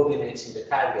 coordinates in the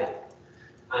target,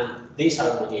 and these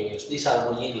are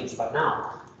homogeneous, but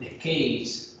now the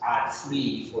k's are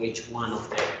 3 for each one of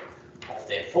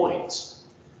the points.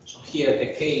 So here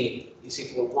the k is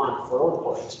equal 1 for all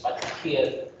points, but here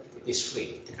it is 3.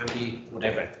 It can be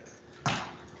whatever.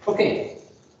 Okay.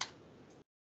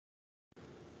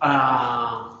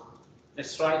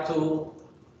 Let's try to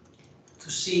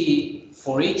see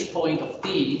for each point of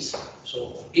these,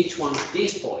 so each one of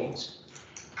these points,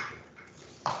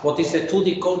 what is the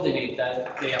 2D coordinate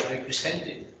that they are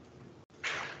represented.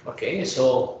 Okay,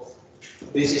 so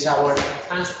this is our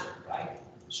transform, right?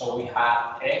 So we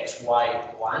have x,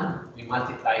 y, 1, we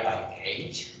multiply by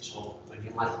h, so when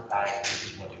you multiply, this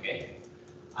is what you get.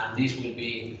 And this will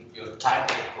be your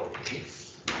target coordinate.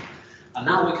 And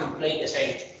now we can play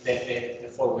the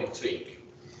following trick.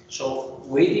 So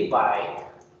we divide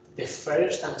the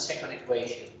first and second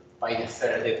equation by the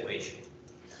third equation.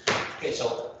 Okay,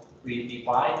 so we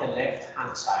divide the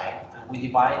left-hand side and we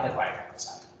divide the right-hand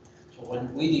side. So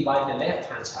when we divide the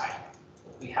left-hand side,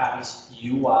 what we have is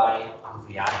ui and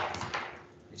vi,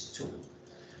 is 2.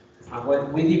 And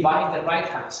when we divide the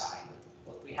right-hand side,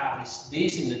 what we have is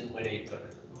this in the numerator,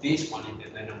 this one in the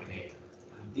denominator,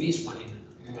 and this one in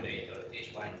the numerator,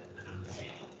 this one in the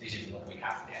denominator. This is what we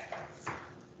have there.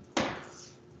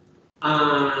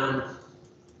 And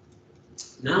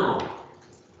now,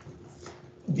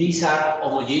 these are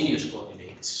homogeneous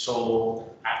coordinates,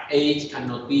 so h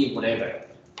cannot be whatever.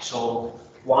 So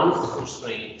one of the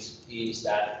constraints is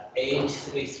that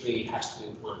h33 has to be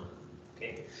 1.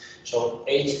 Okay, so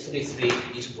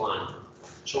h33 is 1.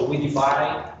 So we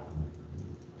divide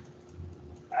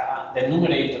the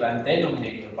numerator and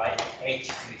denominator by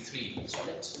h33. So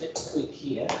let's do it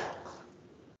here.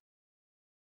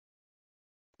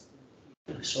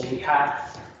 So we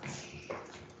have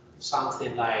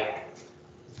something like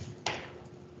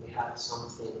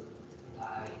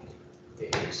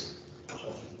this.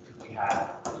 So we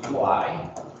have ui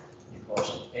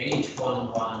equals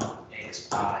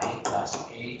h11xi plus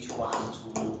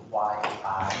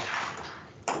h12yi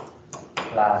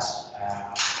plus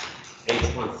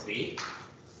h13.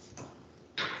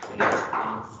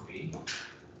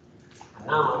 And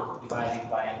now divided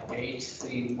by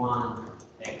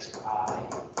h31xi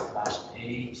plus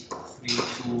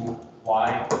h32yi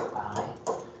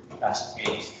plus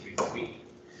h33.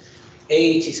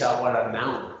 H is our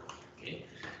unknown. Okay.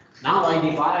 Now I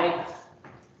divide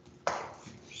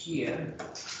here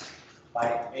by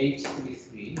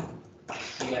h33.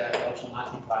 Here also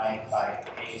multiplied by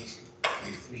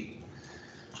h33.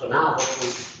 So now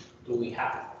what do we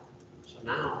have? So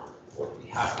now what we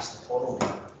have is the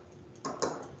following.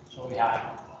 So we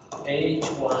have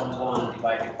h11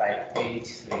 divided by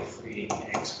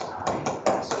h33xi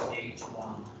plus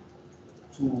h12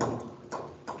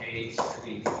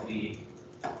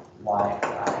 h33y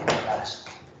plus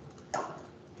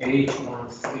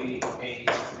h13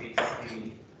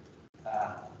 h33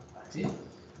 that's it.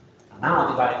 And now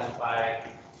divided by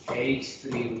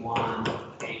h31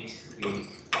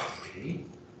 h33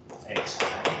 xi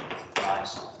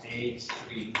plus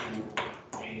h32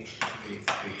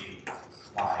 h33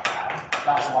 y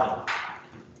plus 1.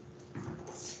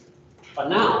 But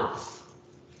now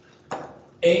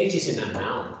h is an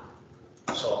unknown,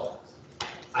 so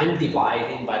I'm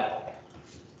dividing, but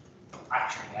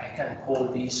actually I can call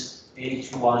this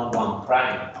h11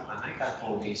 prime, and I can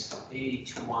call this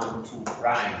h12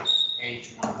 prime,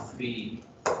 h13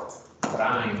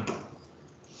 prime,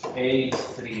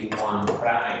 h31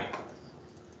 prime,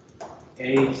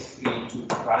 h32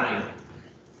 prime,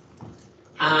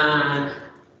 and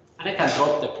I can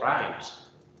drop the primes.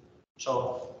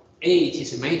 So H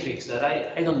is a matrix that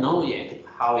I don't know yet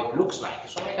how it looks like.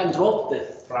 So I can drop the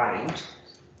primes,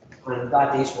 and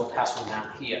that is what has been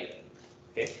done here.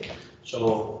 Okay.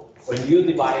 So when you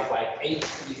divide by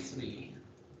H33,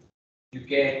 you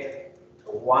get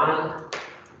one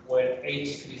where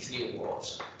H33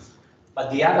 was, but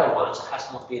the other ones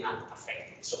has not been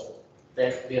affected. So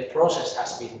the process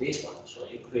has been this one. So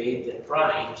you create the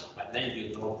primes, but then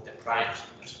you drop the primes,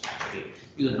 because actually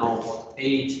you know what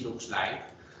H looks like.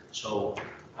 So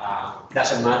it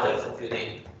doesn't matter if you're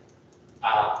putting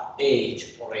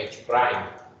H or H prime.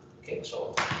 Okay,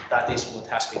 so that is what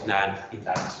has been done in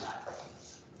that slide.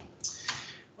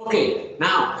 Okay,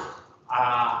 now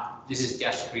this is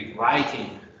just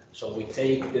rewriting. So we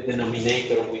take the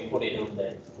denominator, we put it on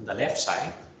the left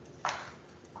side.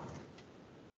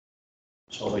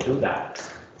 So we do that,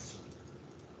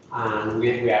 and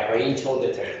we rearrange all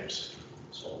the terms.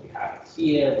 So we have it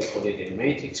here, we put it in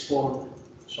matrix form.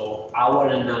 So our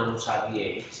unknowns are the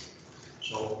H.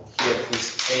 So here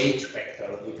this H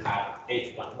vector, we have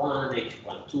H11,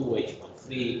 H12,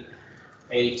 H13,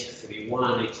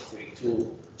 H31,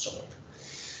 H32, so on.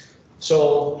 So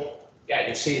yeah,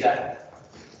 you see that,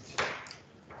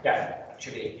 yeah,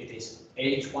 actually it is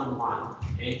H11,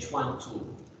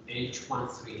 H12,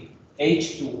 H13,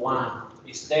 H21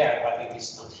 is there, but it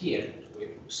is not here, so we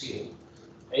put 0.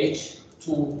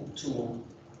 H22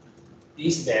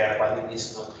 is there, but it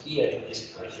is not here in this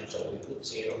equation, so we put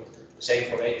 0. Same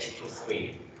for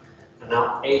H23. And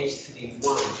now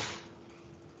H31,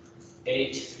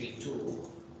 H32,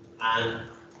 and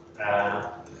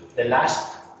the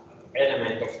last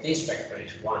element of this vector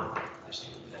is 1.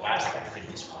 The last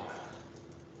element is 1.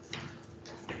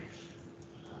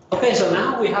 Okay, so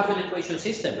now we have an equation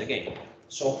system again.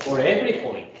 So for every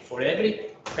point, for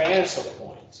every pairs of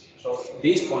points, so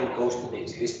this point goes to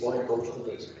this point goes to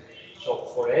this.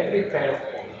 So for every pair of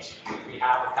points, we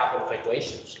have a couple of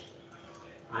equations.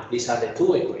 And these are the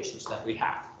two equations that we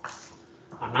have.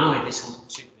 And now it is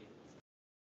simply.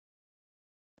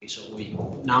 So we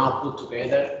now put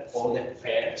together all the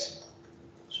pairs.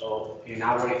 So in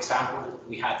our example,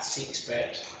 we had 6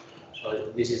 pairs.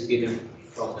 So this is given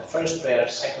from the first pair,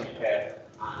 second pair,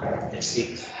 and the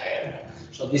 6th pair.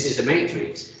 So this is a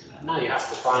matrix. Now you have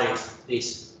to find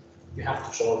this. You have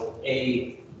to solve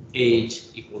A, H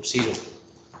equals 0.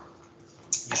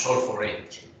 You solve for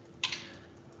H.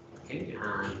 Okay,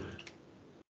 and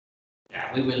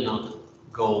yeah, we will not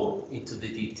go into the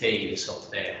details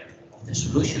of the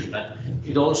solution, but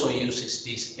it also uses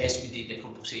this SVD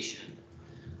decomposition,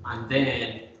 and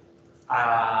then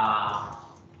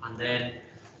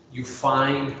you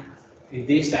find in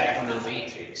this diagonal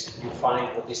matrix, you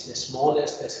find what is the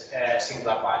smallest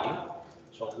singular value.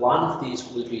 So one of these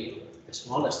will be the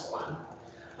smallest one.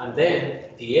 And then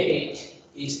the H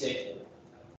is the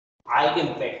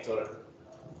eigenvector,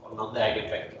 or not the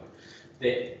eigenvector,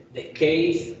 the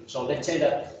kth. So let's say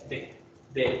that the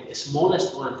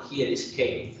smallest one here is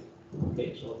kth.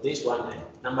 Okay, so this one,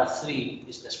 number 3,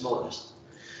 is the smallest.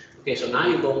 Okay, so now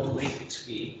you go to matrix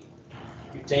V,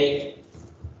 you take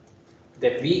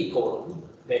the V column,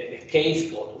 the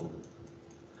kth column,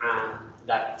 and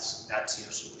that's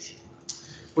your solution.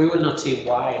 We will not see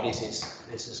why this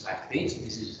is like this.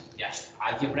 This is just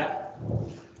algebra,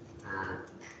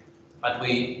 but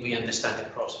we understand the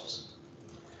process.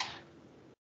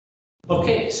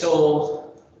 Okay,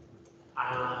 so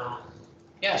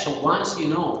yeah, so once you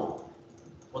know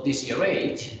what is your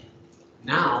H,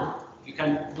 now you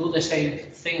can do the same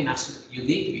thing as you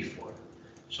did before.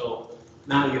 So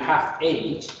now you have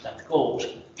H that goes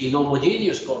in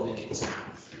homogeneous coordinates now,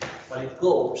 but it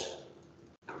goes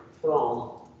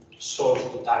from source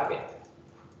to target.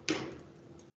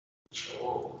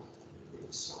 So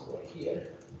it's somewhere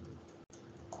here.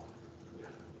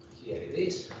 Here it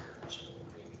is. So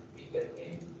bigger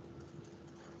again.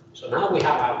 So now we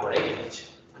have our H,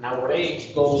 and our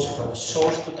H goes from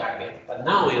source to target, but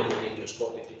now in homogeneous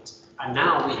coordinates. And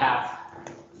now we have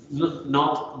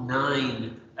not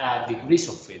 9 degrees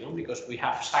of freedom, because we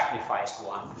have sacrificed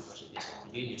one because it is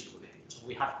homogeneous coordinates. So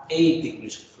we have 8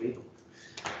 degrees of freedom.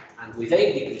 And with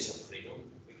 8 degrees of freedom,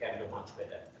 we can do much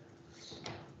better.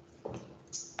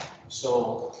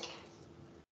 So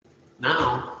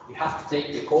now you have to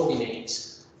take the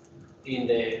coordinates in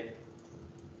the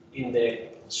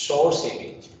source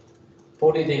image,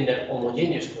 put it in the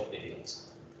homogeneous coordinates,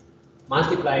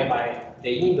 multiply by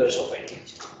the inverse of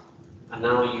H, and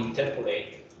now you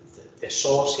interpolate the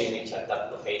source image at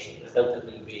that location, and that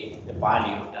will be the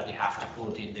value that you have to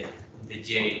put in the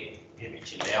J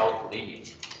image, in the output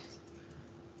image.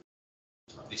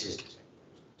 So this is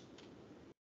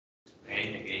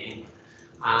again.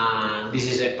 And this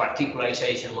is a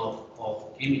particularization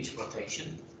of image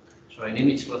rotation. So in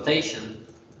image rotation,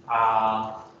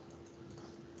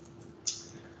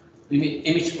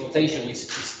 image rotation is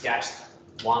just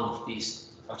one of these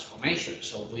transformations.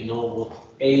 So we know what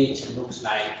H looks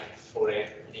like for an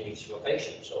image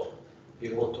rotation. So if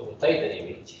you want to rotate an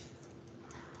image,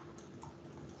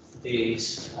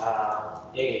 this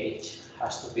H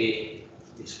has to be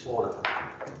this form. I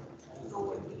don't know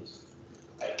what it is.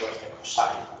 Like where's the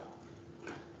cosine?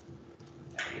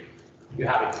 You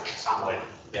have it somewhere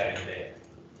there in the.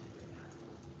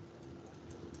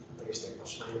 Where is the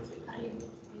cosine thing?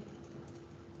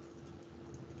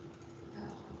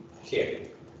 Here.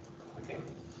 Okay.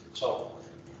 So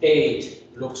H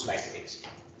looks like this.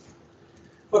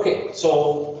 Okay,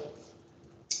 so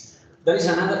there is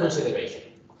another consideration.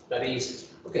 That is,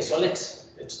 okay, so let's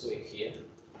do it here.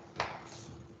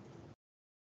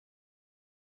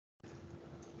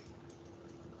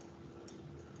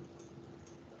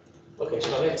 Okay,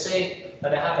 so let's say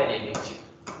that I have an image,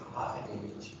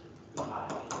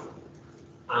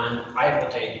 and I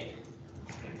rotate it.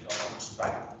 Okay, so I'll just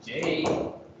write J.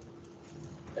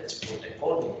 Let's put the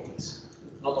coordinates.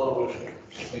 Not always,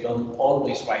 we don't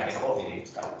always write the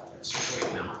coordinates, but let's do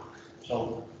it now.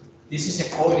 So this is a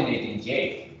coordinate in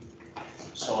J.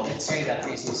 So let's say that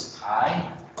this is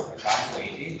I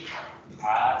evaluated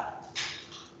at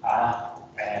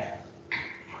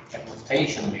a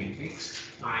rotation matrix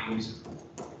times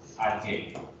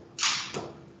Rj.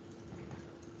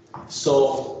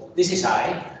 So this is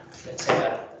I. Let's say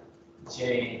that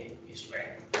J is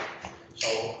red. So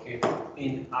if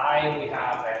in I we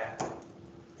have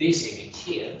this image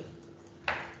here,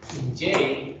 in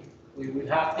J we will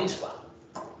have this one.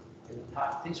 We will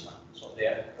have this one. So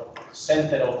the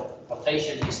center of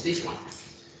rotation is this one.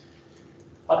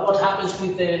 But what happens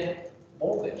with the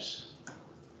borders?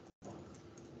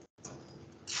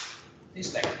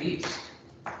 It's like this.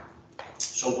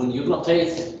 So when you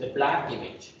rotate the black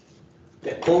image,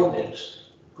 the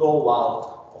corners go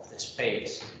out of the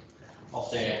space of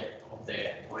the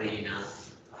original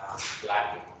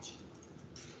black image.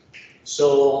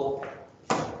 So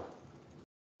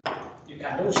you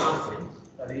can do something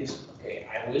that is, okay,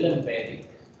 I will embed it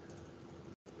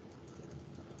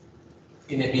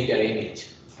in a bigger image.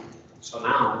 So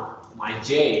now my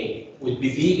J will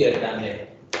be bigger than the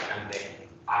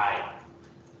I.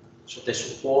 So the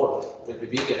support will be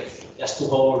bigger, just to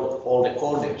hold all the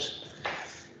corners.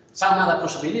 Some other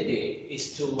possibility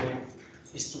is to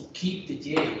keep the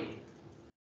J.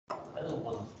 I don't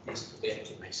want this to get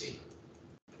too messy.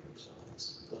 So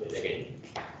let's do it again.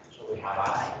 So we have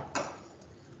I,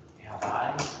 we have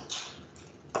I,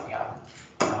 we have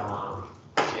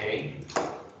J,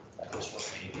 that is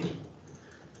rotating.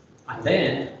 And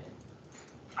then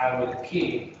I will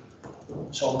keep,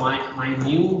 so my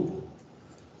new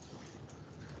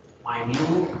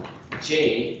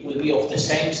J will be of the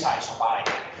same size of I,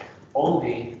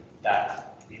 only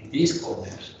that in these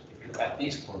corners, if you look at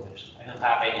these corners, I don't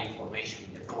have any information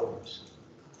in the corners.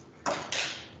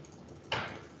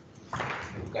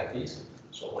 Look at this.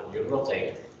 So when you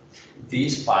rotate,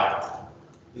 this part of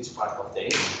the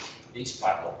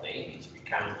image,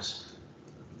 becomes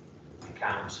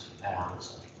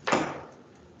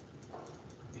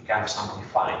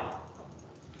amplified.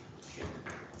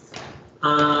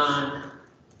 And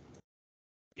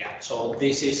yeah, so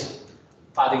this is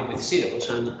padding with zeros,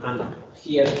 and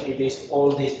here it is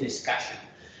all this discussion.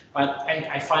 But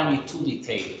I find it too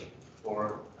detailed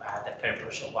for the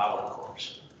purpose of our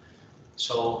course.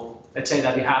 So let's say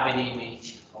that we have an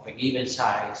image of a given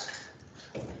size,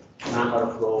 number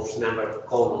of rows, number of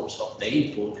columns of the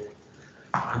input,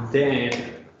 and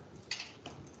then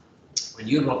when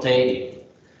you rotate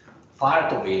it,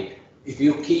 part of it, if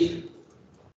you keep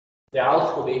the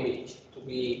output image to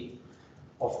be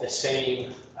of the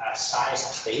same size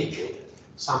as the input,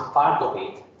 some part of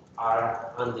it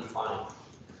are undefined.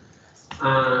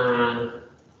 And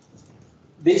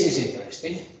this is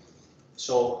interesting.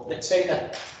 So let's say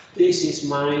that this is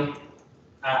my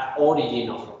origin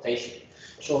of rotation.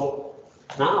 So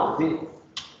now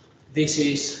this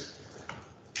is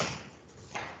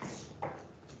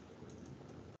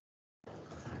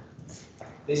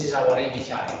our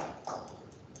image I.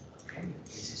 Okay,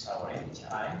 this is our image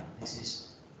I. This is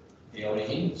the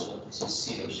origin. So this is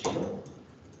 0, 0,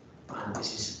 and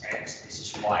this is x. This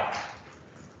is y.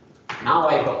 Now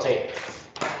I rotate.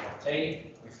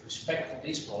 With respect to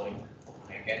this point.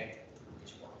 I get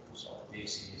this point. So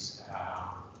this is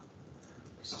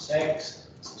x.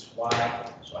 This is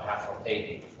y. So I have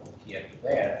rotated from here to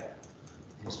there.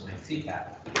 This is my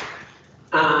theta.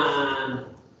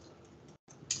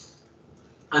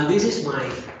 And this is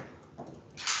my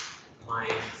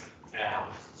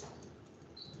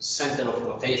center of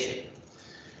rotation.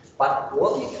 But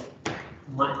what if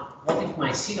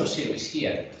my 0, 0 is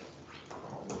here?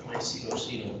 My 0,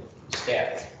 0 is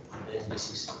there. And then this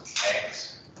is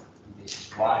x, and this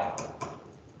is y.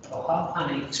 So how can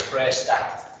I express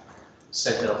that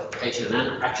center of rotation?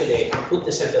 And actually, I can put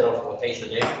the center of rotation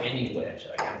anywhere.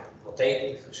 So I can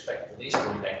rotate with respect to this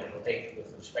point, I can rotate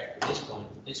with respect to this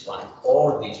point, this one,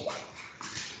 or this one.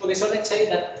 Okay, so let's say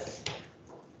that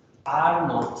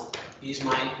R0 is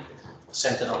my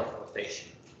center of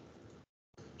rotation.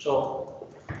 So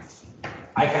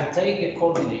I can take a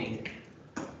coordinate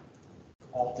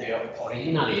of the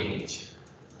original image.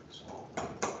 So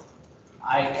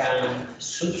I can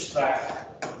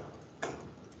subtract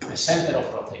the center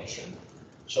of rotation.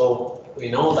 So we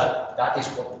know that that is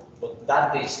what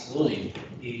that is doing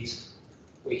is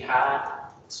we had,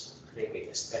 let's make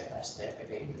it step by step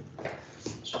again.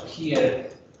 So here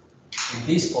in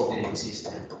this coordinate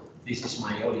system, this is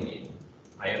my origin.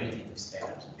 My origin is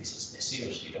there. So this is the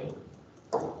 0,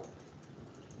 0.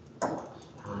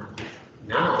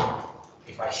 Now,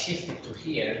 if I shift it to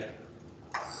here,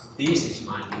 this is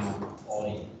my new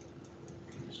origin.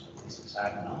 So this is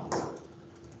R0.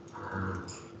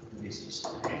 This is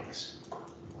x,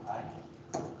 y,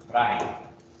 prime.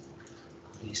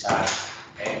 These are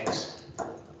x,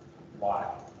 y,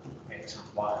 x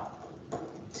and y.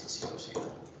 This is 0,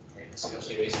 0. Okay, 0,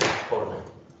 0 is the coordinate.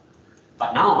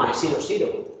 But now my 0,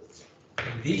 0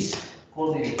 in this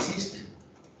coordinate system,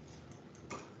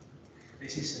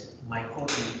 this is my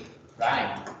coordinate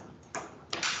prime.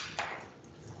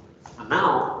 And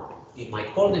now, in my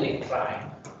coordinate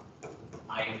prime,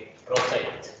 I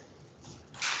rotate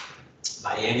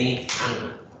by any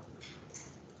angle.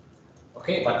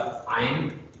 Okay, but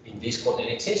I'm in this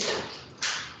coordinate system.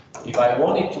 If I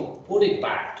wanted to put it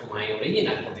back to my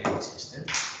original coordinate system,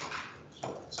 so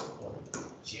let's call it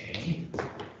J,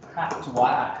 I have to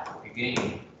add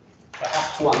again. I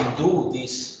have to undo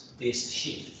this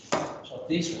shift. So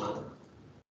this one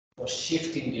was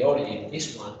shifting the origin.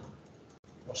 This one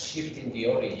was shifting the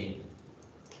origin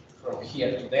from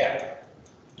here to there.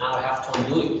 Now I have to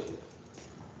undo it.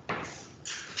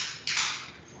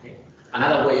 Okay.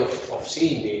 Another way of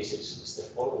seeing this is the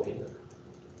following.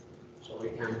 So we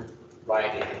can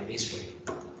write it in this way.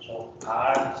 So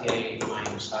Rj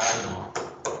minus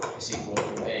R0 is equal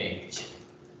to H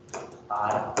Ri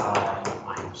minus R0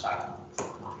 minus R0.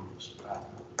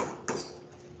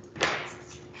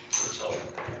 So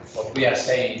what we are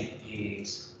saying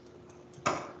is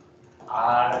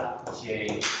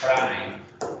Rj prime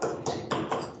is equal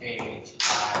to H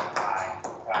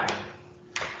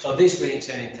So this brings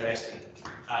an interesting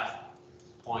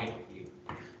point of view.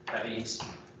 That is,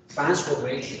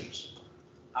 transformations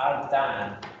are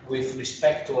done with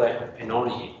respect to an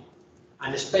origin,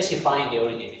 and specifying the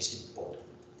origin is important.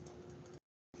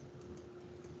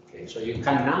 Okay, so you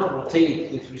can now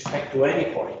rotate with respect to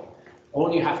any point.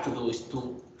 All you have to do is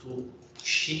to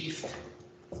shift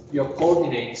your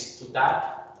coordinates to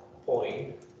that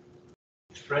point,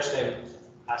 express them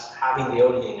as having the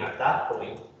origin at that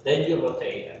point, then you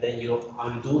rotate, and then you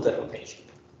undo the rotation.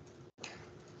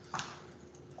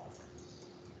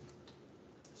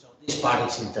 So this part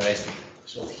is interesting.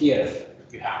 So here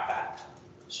you have that.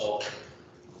 So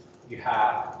you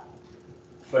have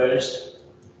first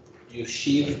you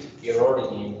shift your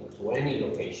origin to any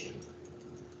location,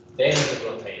 then you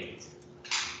rotate,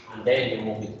 and then you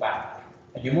move it back.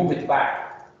 And you move it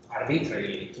back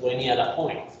arbitrarily to any other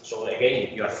point. So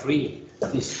again, you are free.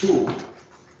 These two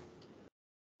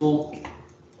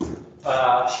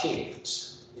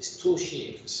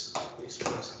shifts, this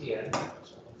one's here,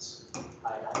 so let's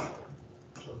highlight them.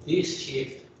 So this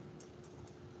shift,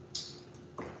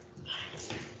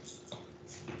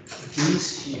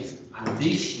 and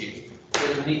this shift, they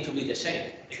don't need to be the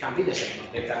same. They can be the same,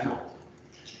 but they cannot.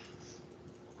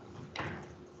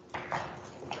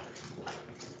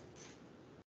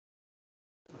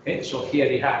 Okay, so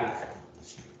here you have it.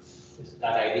 It's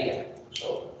that idea.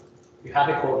 So you have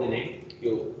a coordinate,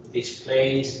 you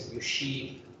displace, you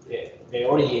shift the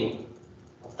origin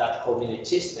of that coordinate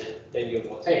system, then you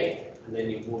rotate, and then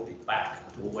you move it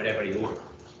back to wherever you want.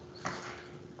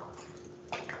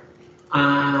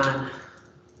 And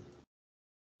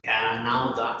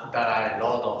now that there are a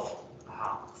lot of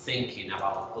thinking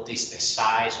about what is the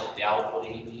size of the output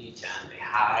image and the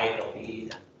height of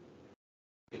it,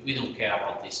 we don't care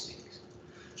about these things.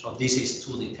 So this is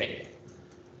too detailed.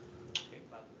 Okay,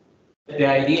 but the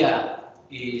idea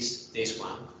is this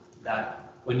one,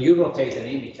 that when you rotate an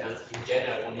image, and in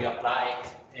general, when you apply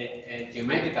a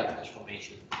geometrical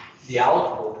transformation, the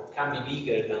output can be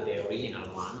bigger than the original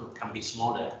one, or can be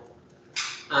smaller.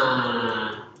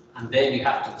 And then you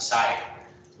have to decide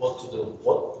what to do.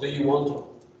 What do you want to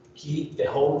keep the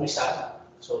whole result,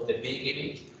 so the big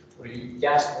image, or you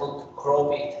just want to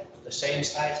crop it to the same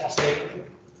size as the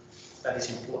image? That is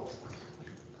important.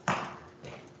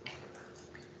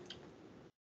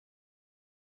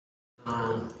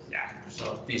 Yeah,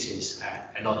 so this is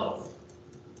a lot of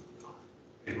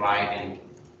rewriting,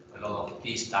 a lot of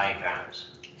these diagrams.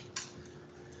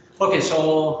 Okay,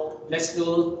 so let's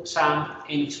do some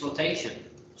image rotation.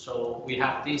 So we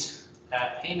have this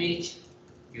image,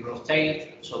 you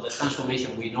rotate, so the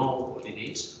transformation, we know what it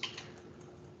is.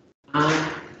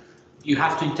 And you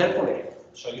have to interpolate.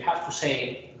 So you have to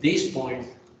say this point,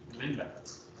 remember.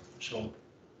 So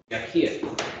we are here,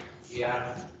 we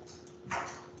are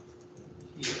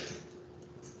here.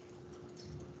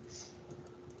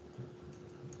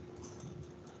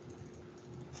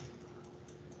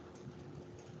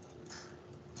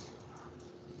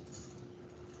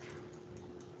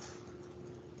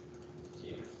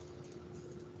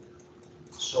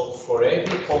 So for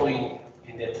every point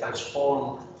in the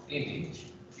transformed image,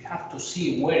 you have to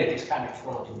see where it is coming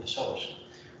from in the source.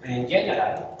 And in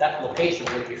general, that location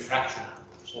will be fractional.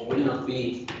 So it will not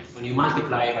be, when you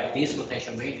multiply by this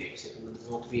rotation matrix, it will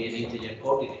not be an integer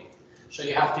coordinate. So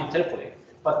you have to interpolate.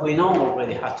 But we know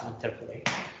already how to interpolate.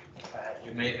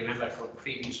 You may remember from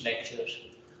previous lectures,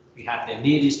 we have the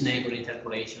nearest neighbor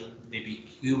interpolation, the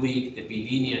bicubic, the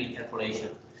bilinear interpolation.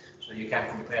 So you can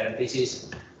compare, this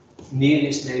is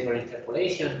nearest neighbor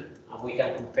interpolation, and we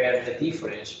can compare the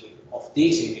difference of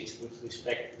this image with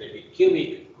respect to the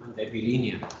bicubic and the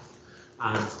bilinear.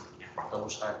 And yeah,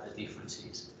 those are the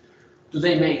differences. Do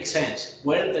they make sense?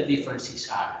 Where the differences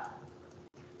are?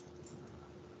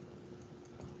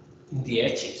 In the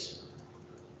edges.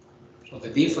 So the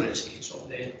differences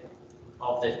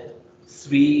of the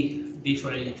three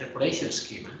different interpolation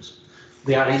schemas,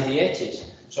 they are in the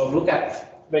edges. So look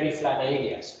at very flat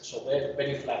areas. So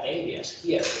very flat areas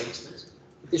here, for instance,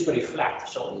 it is very flat.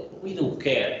 So we don't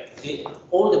care.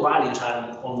 All the values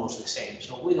are almost the same.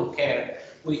 So we don't care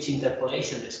which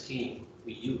interpolation scheme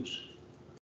we use.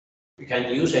 We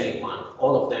can use any one.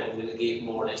 All of them will give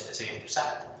more or less the same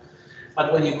result.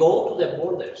 But when you go to the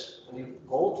borders, when you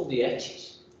go to the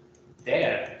edges,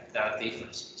 there are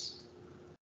differences.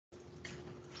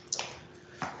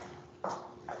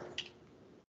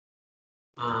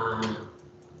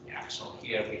 Yeah, so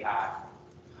here we have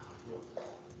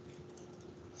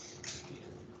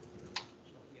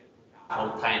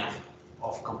all kind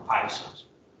of comparisons.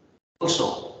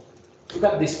 Also, look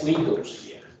at these windows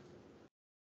here.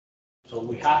 So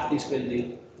we have this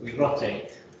building, we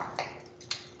rotate,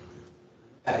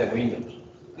 at the windows.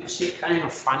 You see kind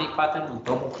of funny pattern on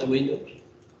top of the windows?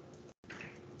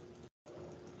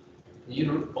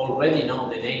 You already know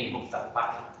the name of that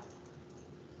pattern.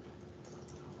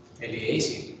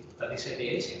 Aliasing, that is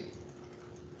aliasing.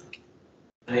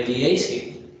 And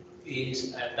aliasing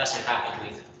is, doesn't happen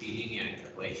with bilinear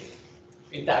interpolation.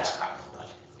 It does happen,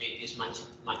 but it is much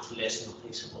less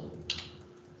noticeable.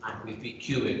 And with the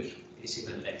cubic, it's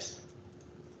even less.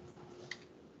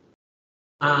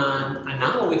 And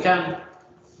now we can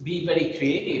be very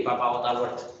creative about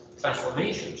our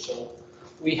transformation. So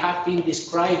we have been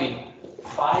describing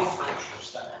 5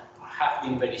 functions that have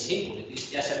been very simple. It is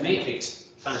just a matrix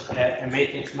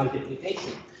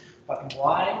multiplication. But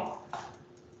why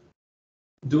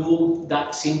do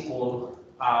that simple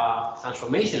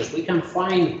transformations? We can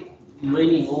find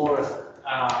many more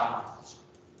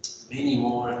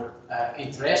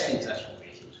interesting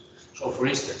transformations. So for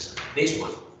instance, this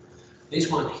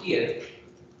one here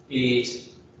is,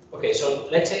 okay, so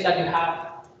let's say that you have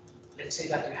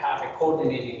a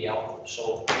coordinate in the output.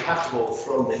 So you have to go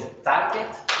from the target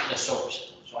to the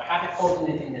source. So I have a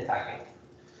coordinate in the target.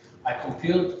 I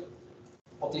compute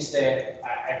what is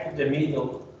I put the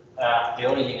middle, the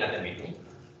origin at the middle.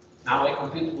 Now I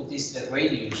compute what is the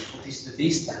radius, what is the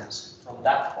distance from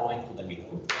that point to the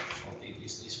middle. So it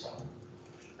is this one.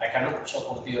 I can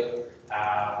also compute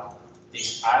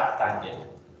this arc tangent.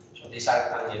 So this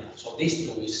arc tangent. So this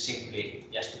two is simply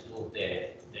just to do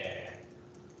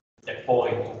the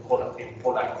point in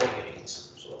polar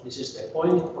coordinates. So this is the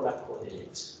point in polar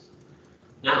coordinates.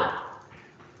 Now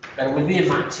there will be a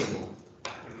maximum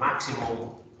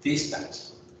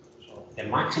distance. So the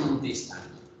maximum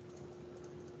distance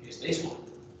is this one,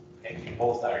 okay, in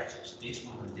both directions, this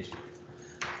one and this one.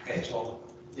 Okay, so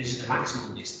this is the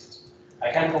maximum distance.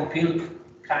 I can compute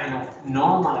kind of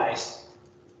normalized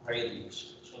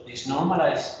radius. So this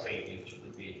normalized radius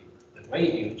will be the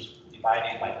radius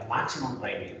divided by the maximum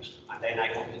radius, and then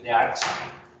I compute the arc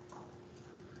sine,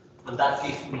 and that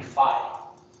gives me phi.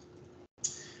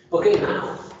 Okay,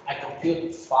 now I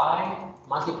compute phi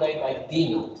multiplied by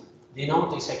d naught. D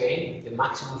naught is again the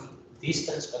maximum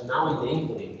distance, but now in the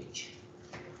input image.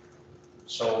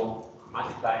 So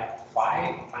multiply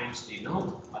phi times d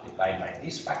naught multiplied by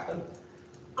this factor,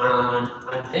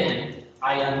 and then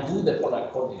I undo the polar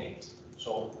coordinate.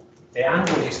 So the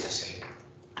angle is the same.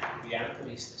 The angle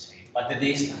is the same, but the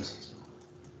distance is not.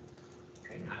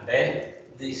 Okay, and then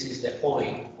this is the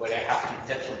point where I have to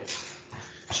interpolate.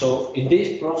 So in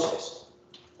this process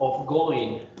of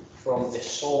going from the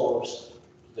source,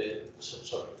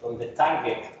 from the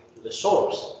target to the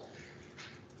source,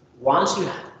 once you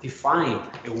define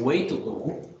a way to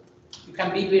go, you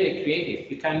can be very creative.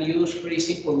 You can use very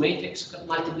simple matrix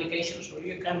multiplications, or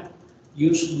you can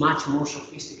use much more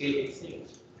sophisticated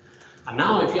things. And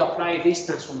now if you apply this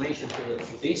transformation to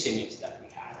this image that we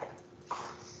have,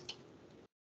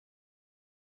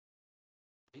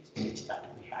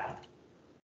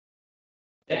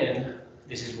 then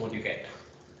this is what you get.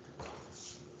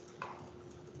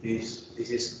 This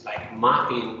is like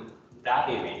mapping that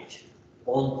image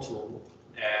onto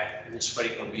a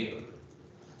spherical mirror.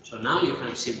 So now you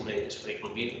can simulate the spherical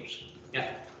mirrors.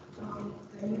 Yeah?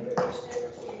 Can you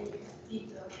represent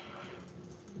theta?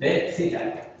 The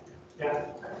theta. Yeah.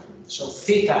 So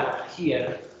theta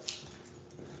here,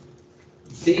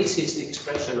 this is the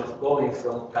expression of going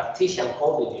from Cartesian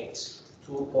coordinates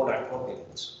to polar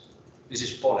coordinates. This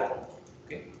is polar.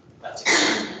 Okay, that's it.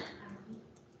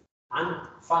 And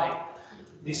phi.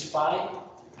 This phi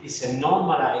is a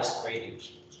normalized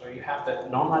radius. So you have the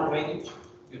normal radius.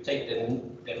 You take the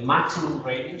maximum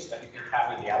radius that you can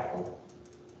have in the output,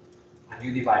 and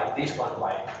you divide this one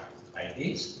by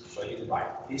this. So you divide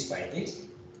this by this,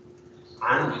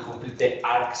 and you compute the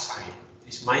arc sine.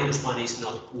 This -1 is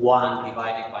not 1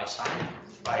 divided by sine,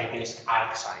 but it is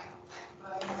arc sine.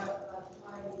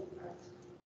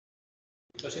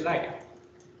 Because you like it.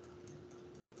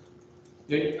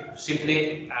 You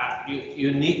simply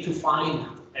you need to find.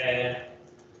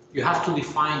 You have to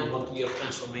define what your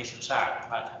transformations are,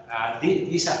 but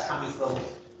these are coming from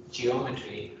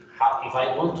geometry. If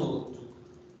I want to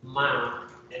map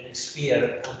a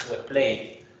sphere onto a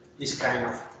plate, this kind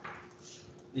of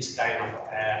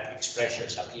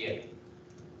expressions appear.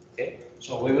 Okay,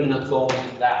 so we will not go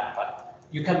into that, but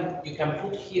you can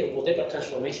put here whatever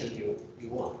transformation you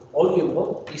want. All you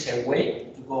want is a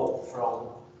way to go from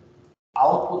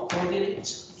output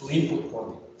coordinates to input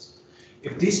coordinates.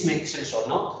 If this makes sense or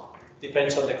not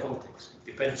depends on the context.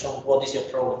 Depends on what is your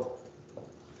problem.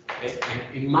 Okay?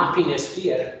 In mapping a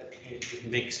sphere, it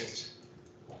makes sense.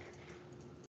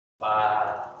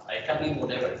 But I can be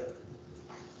whatever.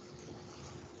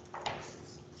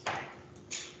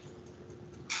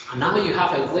 And now you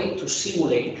have a way to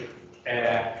simulate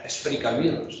spherical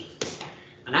mirrors.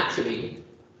 And actually,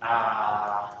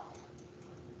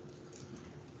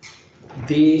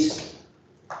 this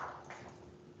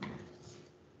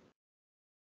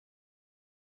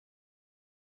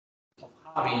of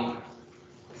having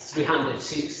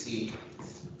 360,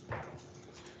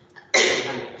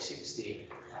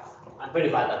 I'm very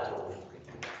bad at drawing.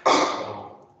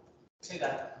 So, say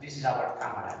that this is our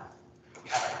camera. We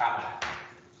have a camera.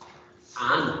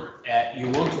 And you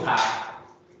want to have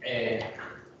a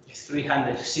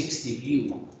 360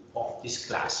 view of this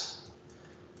class.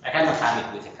 I cannot have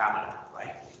it with a camera,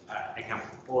 right? I can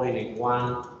point in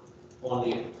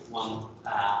only one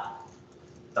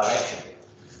direction.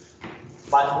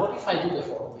 But what if I do the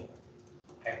following?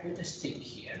 I put a stick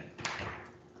here.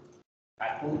 I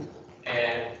put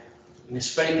a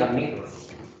spherical mirror.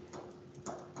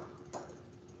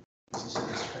 This is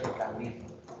a spherical mirror.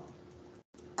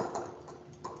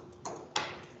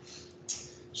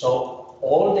 So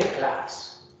all the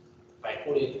class, if I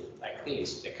put it like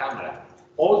this, the camera,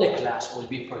 all the class will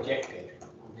be projected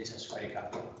on this spherical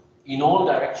mirror in all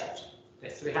directions, the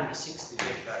 360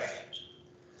 directions.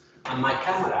 And my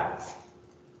camera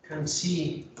can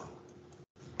see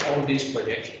all these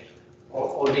projections,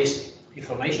 all this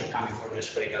information coming from the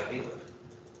spherical mirror.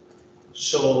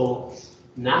 So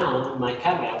now my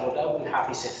camera, what I will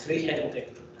have is a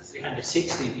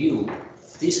 360 view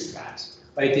of this class,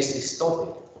 but it is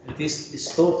distorted. It is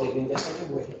distorted in the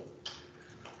same way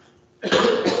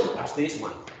as this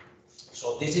one.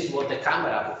 So this is what the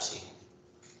camera would see.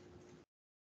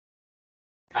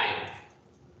 Kind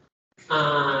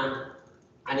of.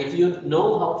 And if you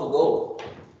know how to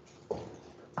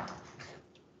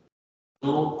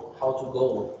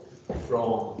go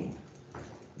from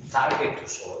target to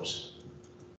source,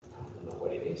 I don't know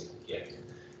what it is yet.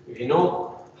 If you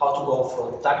know how to go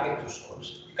from target to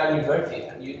source, you can invert it,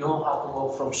 and you know how to go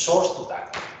from source to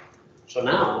target. So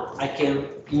now I can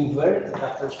invert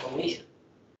that transformation.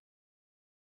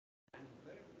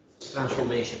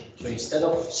 So instead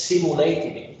of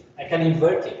simulating it, I can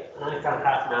invert it, and I can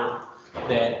have now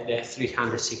the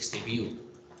 360 view.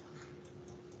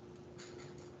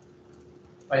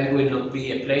 But it will not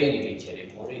be a plane image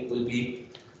anymore. It will be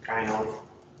kind of,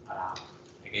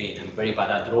 again, I'm very bad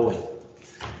at drawing,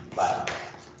 but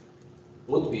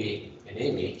would be an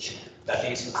image that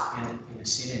is in a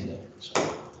cylinder. So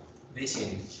this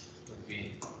image would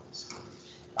be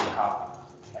somehow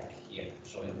like here.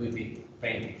 So it will be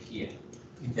painted here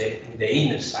in the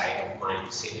inner side of my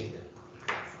cylinder.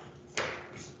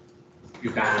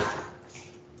 You can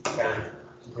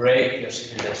break your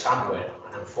cylinder somewhere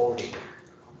and unfold it.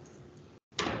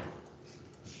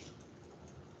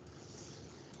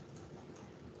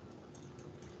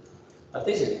 But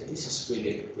this is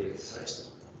really interesting.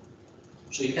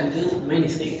 So you can do many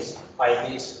things by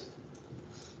these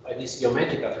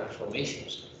geometrical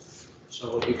transformations.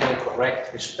 So you can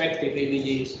correct perspective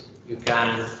images, you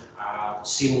can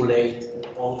simulate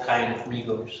all kinds of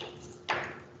mirrors.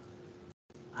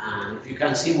 And if you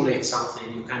can simulate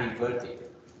something, you can invert it.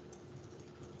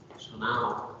 So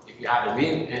now, if you have an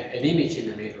image in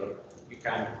the mirror, you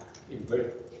can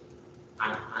invert it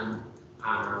and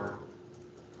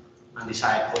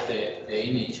decide what the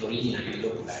image originally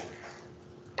looked like.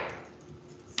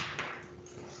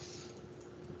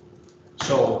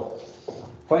 So,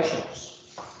 questions?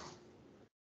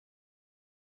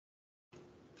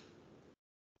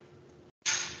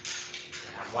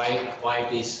 Why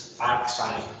this arc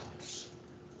sign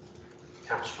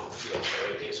comes from here?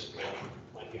 So it is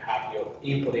when you have your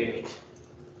input image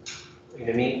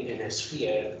in a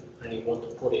sphere and you want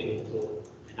to put it into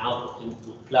an output,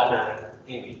 into planar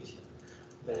image,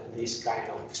 then these kind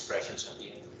of expressions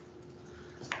appear.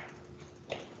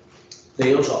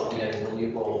 They also appear when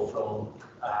you go from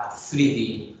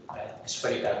 3D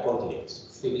spherical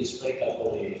coordinates. 3D spherical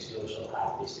coordinates, you also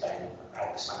have this kind of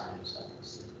arc signs and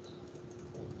things.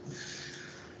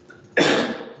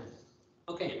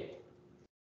 Okay.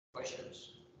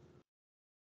 Questions?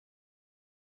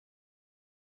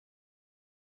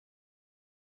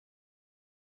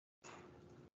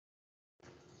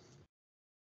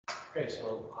 Okay,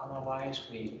 so otherwise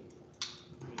we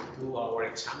do our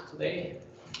exam today.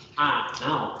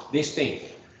 Now this thing.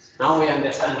 Now we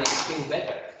understand this thing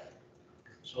better.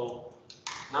 So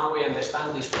now we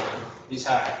understand this one. These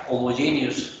are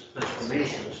homogeneous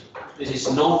transformations. This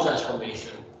is no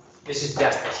transformation. This is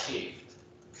just a shift.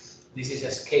 This is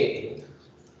a scaling.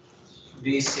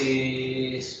 This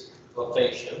is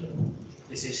rotation.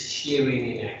 This is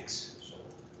shearing in X. So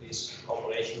this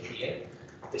operation here.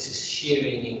 This is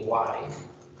shearing in Y.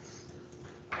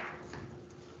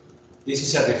 This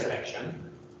is a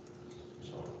reflection.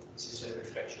 So this is a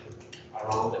reflection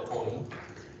around the point.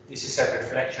 This is a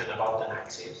reflection about an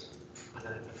axis, and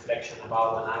a reflection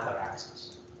about another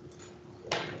axis.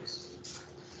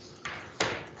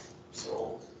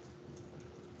 So,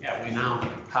 yeah, we now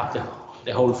have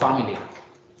the whole family.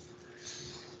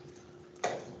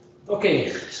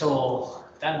 Okay, so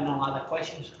there are no other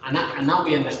questions. And now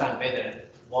we understand better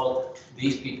what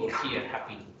these people here have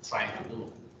been trying to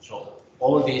do. So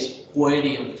all this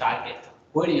query on target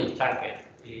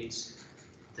is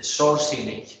the source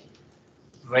image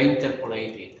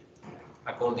reinterpolated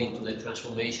according to the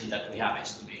transformation that we have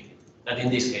estimated. That in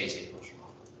this case it was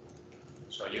wrong.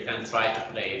 So you can try to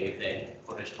play with the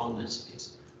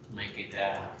correspondences to make it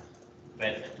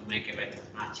better, to make a better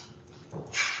match.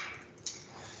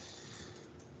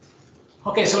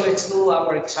 Okay, so let's do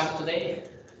our exam today.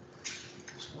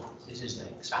 So this is the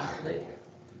exam today.